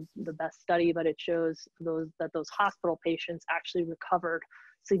about the best study, but it shows that those hospital patients actually recovered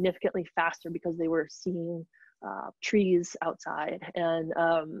significantly faster because they were seeing trees outside. And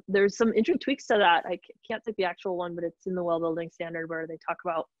there's some interesting tweaks to that. I can't take the actual one, but it's in the Well Building Standard where they talk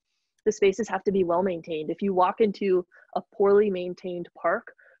about the spaces have to be well maintained. If you walk into a poorly maintained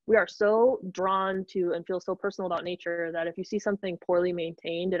park, we are so drawn to and feel so personal about nature that if you see something poorly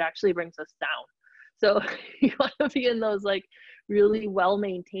maintained, it actually brings us down. So you want to be in those like really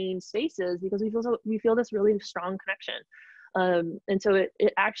well-maintained spaces because we feel this really strong connection. And so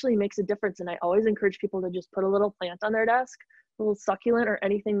it actually makes a difference. And I always encourage people to just put a little plant on their desk, a little succulent or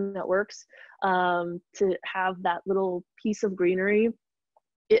anything that works, to have that little piece of greenery.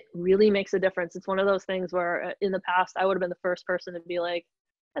 It really makes a difference. It's one of those things where in the past, I would have been the first person to be like,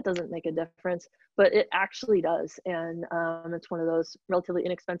 that doesn't make a difference, but it actually does. And it's one of those relatively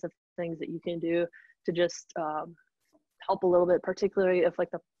inexpensive things that you can do to just help a little bit, particularly if like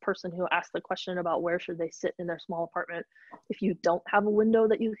the person who asked the question about where should they sit in their small apartment, if you don't have a window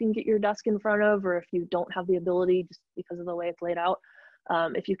that you can get your desk in front of, or if you don't have the ability just because of the way it's laid out,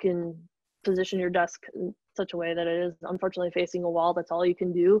 if you can position your desk in such a way that it is unfortunately facing a wall, that's all you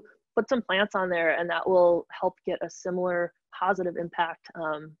can do, put some plants on there, and that will help get a similar positive impact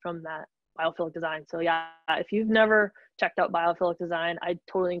from that biophilic design. So yeah, if you've never checked out biophilic design, I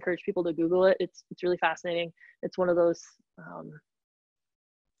totally encourage people to Google it. It's really fascinating. It's one of those,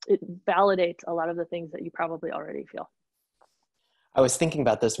 it validates a lot of the things that you probably already feel. I was thinking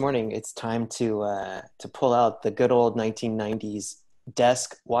about this morning, it's time to pull out the good old 1990s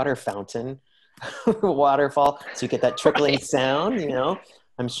desk water fountain, waterfall, so you get that trickling sound,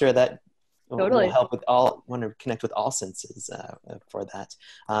 I'm sure that totally will help want to connect with all senses for that.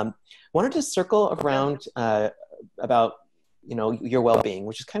 Wanted to circle around about your well-being,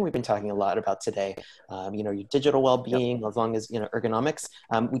 which is kind of, we've been talking a lot about today, your digital well-being, as long as, ergonomics.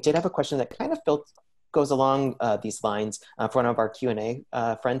 We did have a question that kind of goes along these lines for one of our Q&A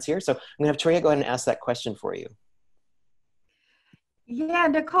friends here. So I'm gonna have Toria go ahead and ask that question for you. Yeah,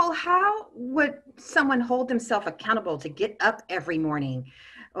 Nicole, how would someone hold themselves accountable to get up every morning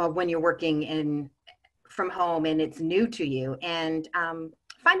when you're working from home and it's new to you, and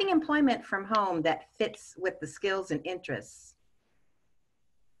finding employment from home that fits with the skills and interests?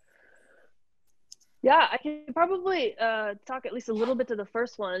 Yeah, I can probably talk at least a little bit to the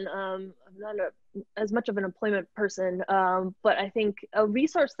first one. I'm not as much of an employment person, but I think a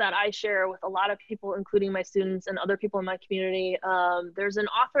resource that I share with a lot of people, including my students and other people in my community, there's an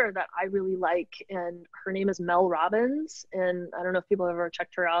author that I really like, and her name is Mel Robbins. And I don't know if people have ever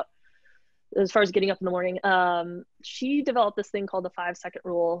checked her out as far as getting up in the morning. She developed this thing called the 5-second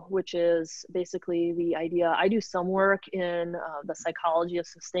rule, which is basically the idea. I do some work in the psychology of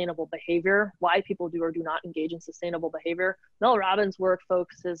sustainable behavior, why people do or do not engage in sustainable behavior. Mel Robbins' work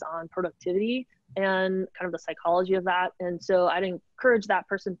focuses on productivity and kind of the psychology of that. And so I'd encourage that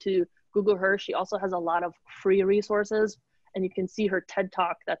person to Google her. She also has a lot of free resources, and you can see her TED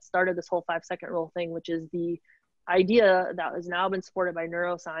Talk that started this whole 5-second rule thing, which is the idea that has now been supported by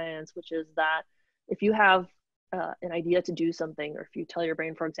neuroscience, which is that if you have an idea to do something, or if you tell your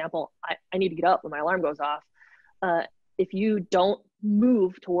brain, for example, I need to get up when my alarm goes off, if you don't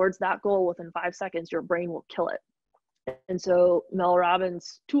move towards that goal within 5 seconds, your brain will kill it. And so Mel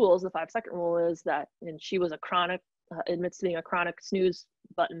Robbins' tools, the 5-second rule, is that, and she was admits to being a chronic snooze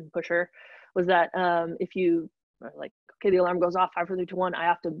button pusher, was that if you are like, okay, the alarm goes off, 5, 4, 3, 2, 1, I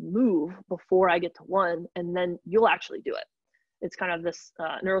have to move before I get to 1, and then you'll actually do it. It's kind of this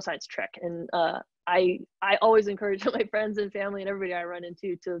neuroscience trick. And I always encourage my friends and family and everybody I run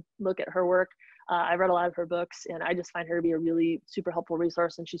into to look at her work. I've read a lot of her books, and I just find her to be a really super helpful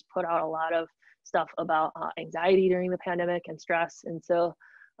resource. And she's put out a lot of stuff about anxiety during the pandemic and stress. And so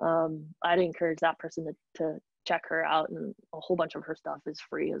I'd encourage that person to check her out, and a whole bunch of her stuff is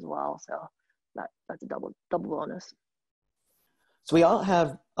free as well. So that's a double bonus. So we all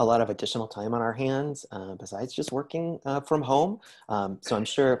have a lot of additional time on our hands besides just working from home. So I'm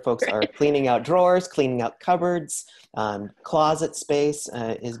sure folks are cleaning out drawers, cleaning out cupboards, closet space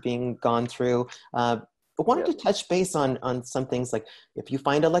is being gone through. I wanted to touch base on some things, like if you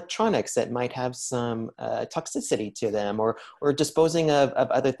find electronics that might have some toxicity to them, or disposing of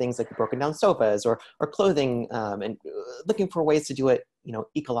other things like broken down sofas or clothing, and looking for ways to do it,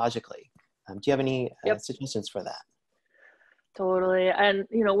 ecologically. Do you have any suggestions for that? Totally. And,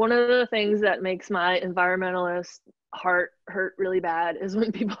 one of the things that makes my environmentalist heart hurt really bad is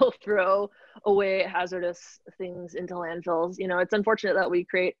when people throw away hazardous things into landfills. It's unfortunate that we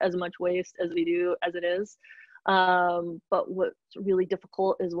create as much waste as we do as it is. But what's really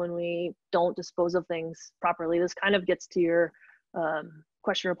difficult is when we don't dispose of things properly. This kind of gets to your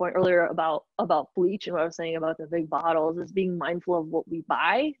question or point earlier about bleach, and what I was saying about the big bottles, is being mindful of what we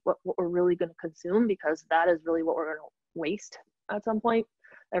buy, what we're really going to consume, because that is really what we're going to waste at some point.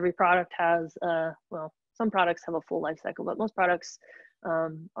 Every product has some products have a full life cycle, but most products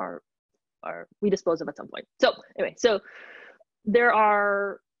are we dispose of at some point. So anyway, so there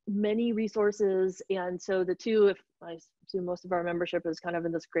are many resources, and so the two, if I assume most of our membership is kind of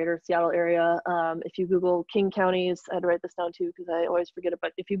in this greater Seattle area, if you Google King County's, I had to write this down too because I always forget it,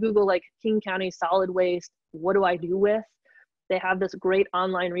 but if you Google like King County solid waste, what do I do with, they have this great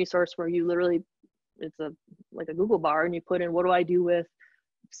online resource where you literally, it's like a Google bar, and you put in, what do I do with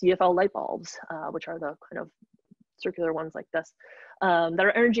CFL light bulbs, which are the kind of circular ones like this, that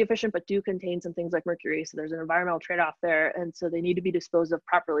are energy efficient but do contain some things like mercury. So there's an environmental trade-off there, and so they need to be disposed of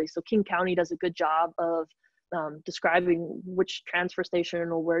properly. So King County does a good job of describing which transfer station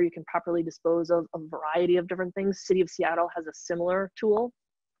or where you can properly dispose of a variety of different things. City of Seattle has a similar tool.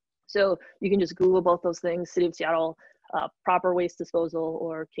 So you can just Google both those things, City of Seattle proper waste disposal,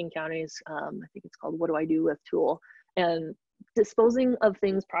 or King County's, I think it's called What Do I Do With tool. And disposing of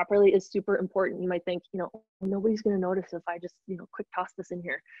things properly is super important. You might think, nobody's going to notice if I just, quick toss this in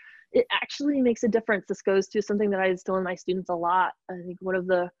here. It actually makes a difference. This goes to something that I instill in my students a lot. I think one of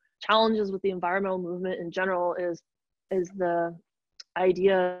the challenges with the environmental movement in general is the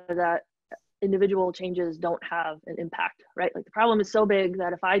idea that individual changes don't have an impact, right? Like the problem is so big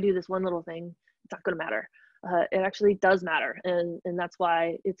that if I do this one little thing, it's not going to matter. It actually does matter. And that's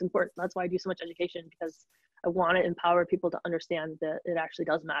why it's important. That's why I do so much education, because I want to empower people to understand that it actually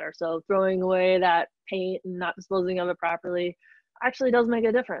does matter. So throwing away that paint and not disposing of it properly actually does make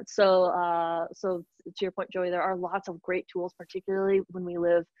a difference. So to your point, Joey, there are lots of great tools, particularly when we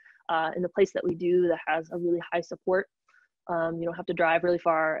live in the place that we do that has a really high support You don't have to drive really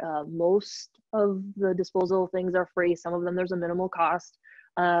far. Most of the disposal things are free. Some of them there's a minimal cost,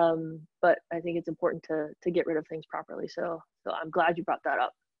 but I think it's important to get rid of things properly. So I'm glad you brought that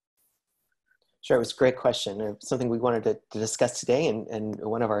up. Sure, it was a great question. Something we wanted to discuss today, and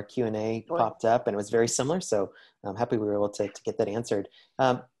one of our Q&A popped up, and it was very similar. So I'm happy we were able to get that answered.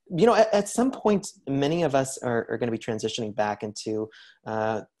 You know, at some point, many of us are going to be transitioning back into,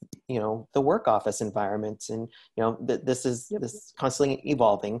 you know, the work office environment, and you know, this is constantly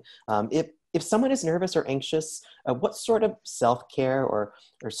evolving. If someone is nervous or anxious, what sort of self-care or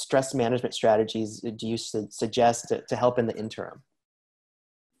stress management strategies do you suggest to help in the interim?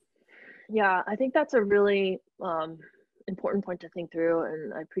 Yeah, I think that's a really important point to think through,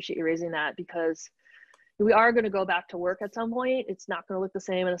 and I appreciate you raising that, because we are going to go back to work at some point. It's not going to look the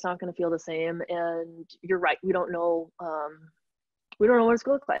same, and it's not going to feel the same. And you're right, we don't know what it's going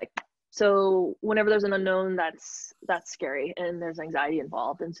to look like. So whenever there's an unknown, that's scary, and there's anxiety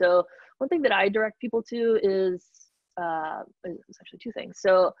involved. And so one thing that I direct people to is actually two things.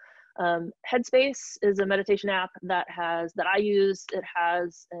 So Headspace is a meditation app that I use. It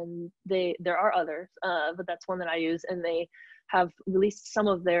has, and there are others, but that's one that I use, and they have released some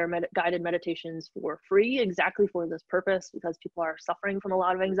of their guided meditations for free, exactly for this purpose, because people are suffering from a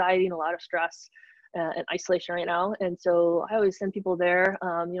lot of anxiety and a lot of stress and isolation right now. And so I always send people there.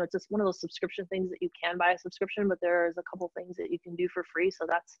 You know, it's just one of those subscription things that you can buy a subscription, but there's a couple things that you can do for free. So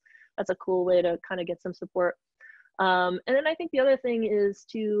that's a cool way to kind of get some support. And then I think the other thing is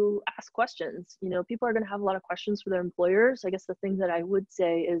to ask questions. You know, people are going to have a lot of questions for their employers. I guess the thing that I would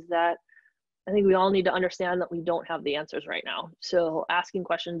say is that I think we all need to understand that we don't have the answers right now. So asking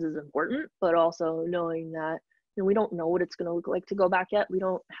questions is important, but also knowing that, you know, we don't know what it's going to look like to go back yet. We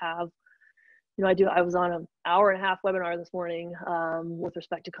don't have, you know, I was on an hour-and-a-half webinar this morning with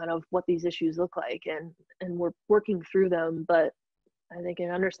respect to kind of what these issues look like, and we're working through them, but I think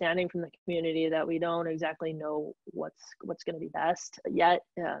an understanding from the community that we don't exactly know what's going to be best yet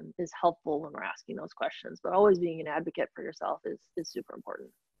is helpful when we're asking those questions. But always being an advocate for yourself is super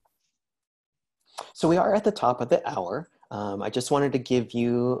important. So we are at the top of the hour. I just wanted to give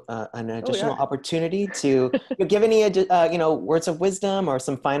you an additional opportunity to give any you know, words of wisdom or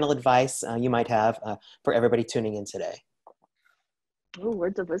some final advice you might have for everybody tuning in today. Oh,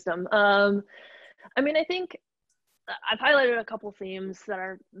 words of wisdom. I mean, I think I've highlighted a couple themes that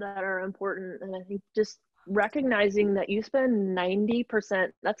are important, and I think just recognizing that you spend 90%,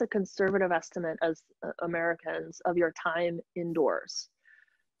 that's a conservative estimate as Americans, of your time indoors.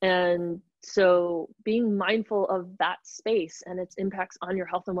 And so being mindful of that space and its impacts on your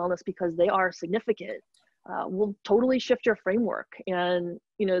health and wellness, because they are significant, will totally shift your framework. And,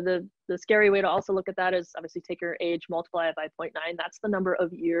 you know, the scary way to also look at that is obviously take your age, multiply it by 0.9. That's the number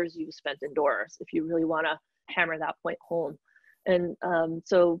of years you've spent indoors, if you really want to hammer that point home. And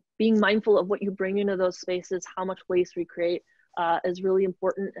so being mindful of what you bring into those spaces, how much waste we create, is really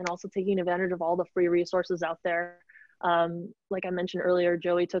important, and also taking advantage of all the free resources out there. Like I mentioned earlier,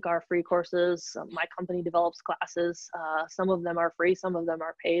 Joey took our free courses. My company develops classes. Some of them are free, some of them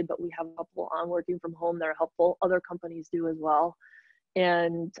are paid, but we have a couple on working from home that are helpful. Other companies do as well.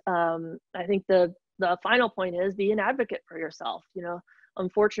 And I think the final point is be an advocate for yourself. You know,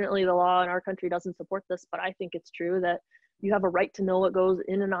 unfortunately, the law in our country doesn't support this, but I think it's true that you have a right to know what goes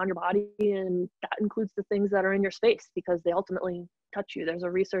in and on your body, and that includes the things that are in your space, because they ultimately touch you. There's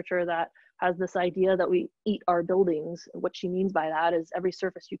a researcher that has this idea that we eat our buildings. What she means by that is every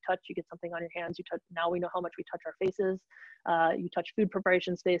surface you touch, you get something on your hands. You touch, now we know how much we touch our faces. You touch food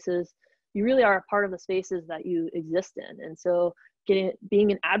preparation spaces. You really are a part of the spaces that you exist in. And so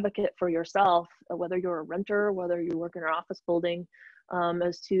being an advocate for yourself, whether you're a renter, whether you work in an office building,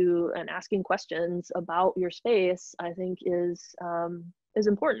 and asking questions about your space, I think is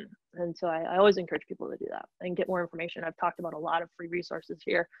important. And so I always encourage people to do that and get more information. I've talked about a lot of free resources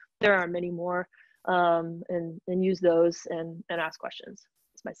here. There are many more, and use those and ask questions.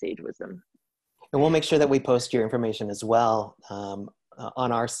 It's my sage wisdom. And we'll make sure that we post your information as well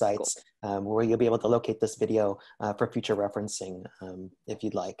on our sites, cool. Where you'll be able to locate this video for future referencing if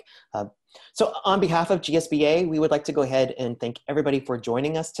you'd like. So on behalf of GSBA, we would like to go ahead and thank everybody for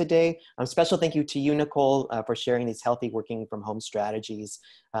joining us today. Special thank you to you, Nicole, for sharing these healthy working from home strategies.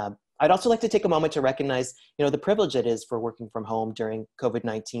 I'd also like to take a moment to recognize, you know, the privilege it is for working from home during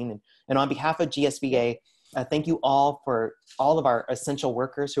COVID-19. And on behalf of GSBA, thank you all for all of our essential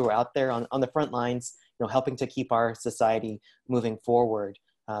workers who are out there on the front lines, you know, helping to keep our society moving forward.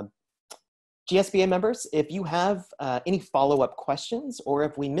 GSBA members, if you have any follow-up questions, or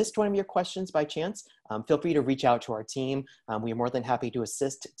if we missed one of your questions by chance, feel free to reach out to our team. We are more than happy to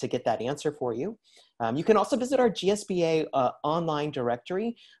assist to get that answer for you. You can also visit our GSBA online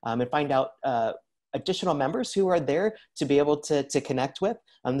directory and find out additional members who are there to be able to connect with.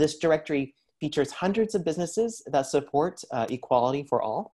 This directory features hundreds of businesses that support equality for all.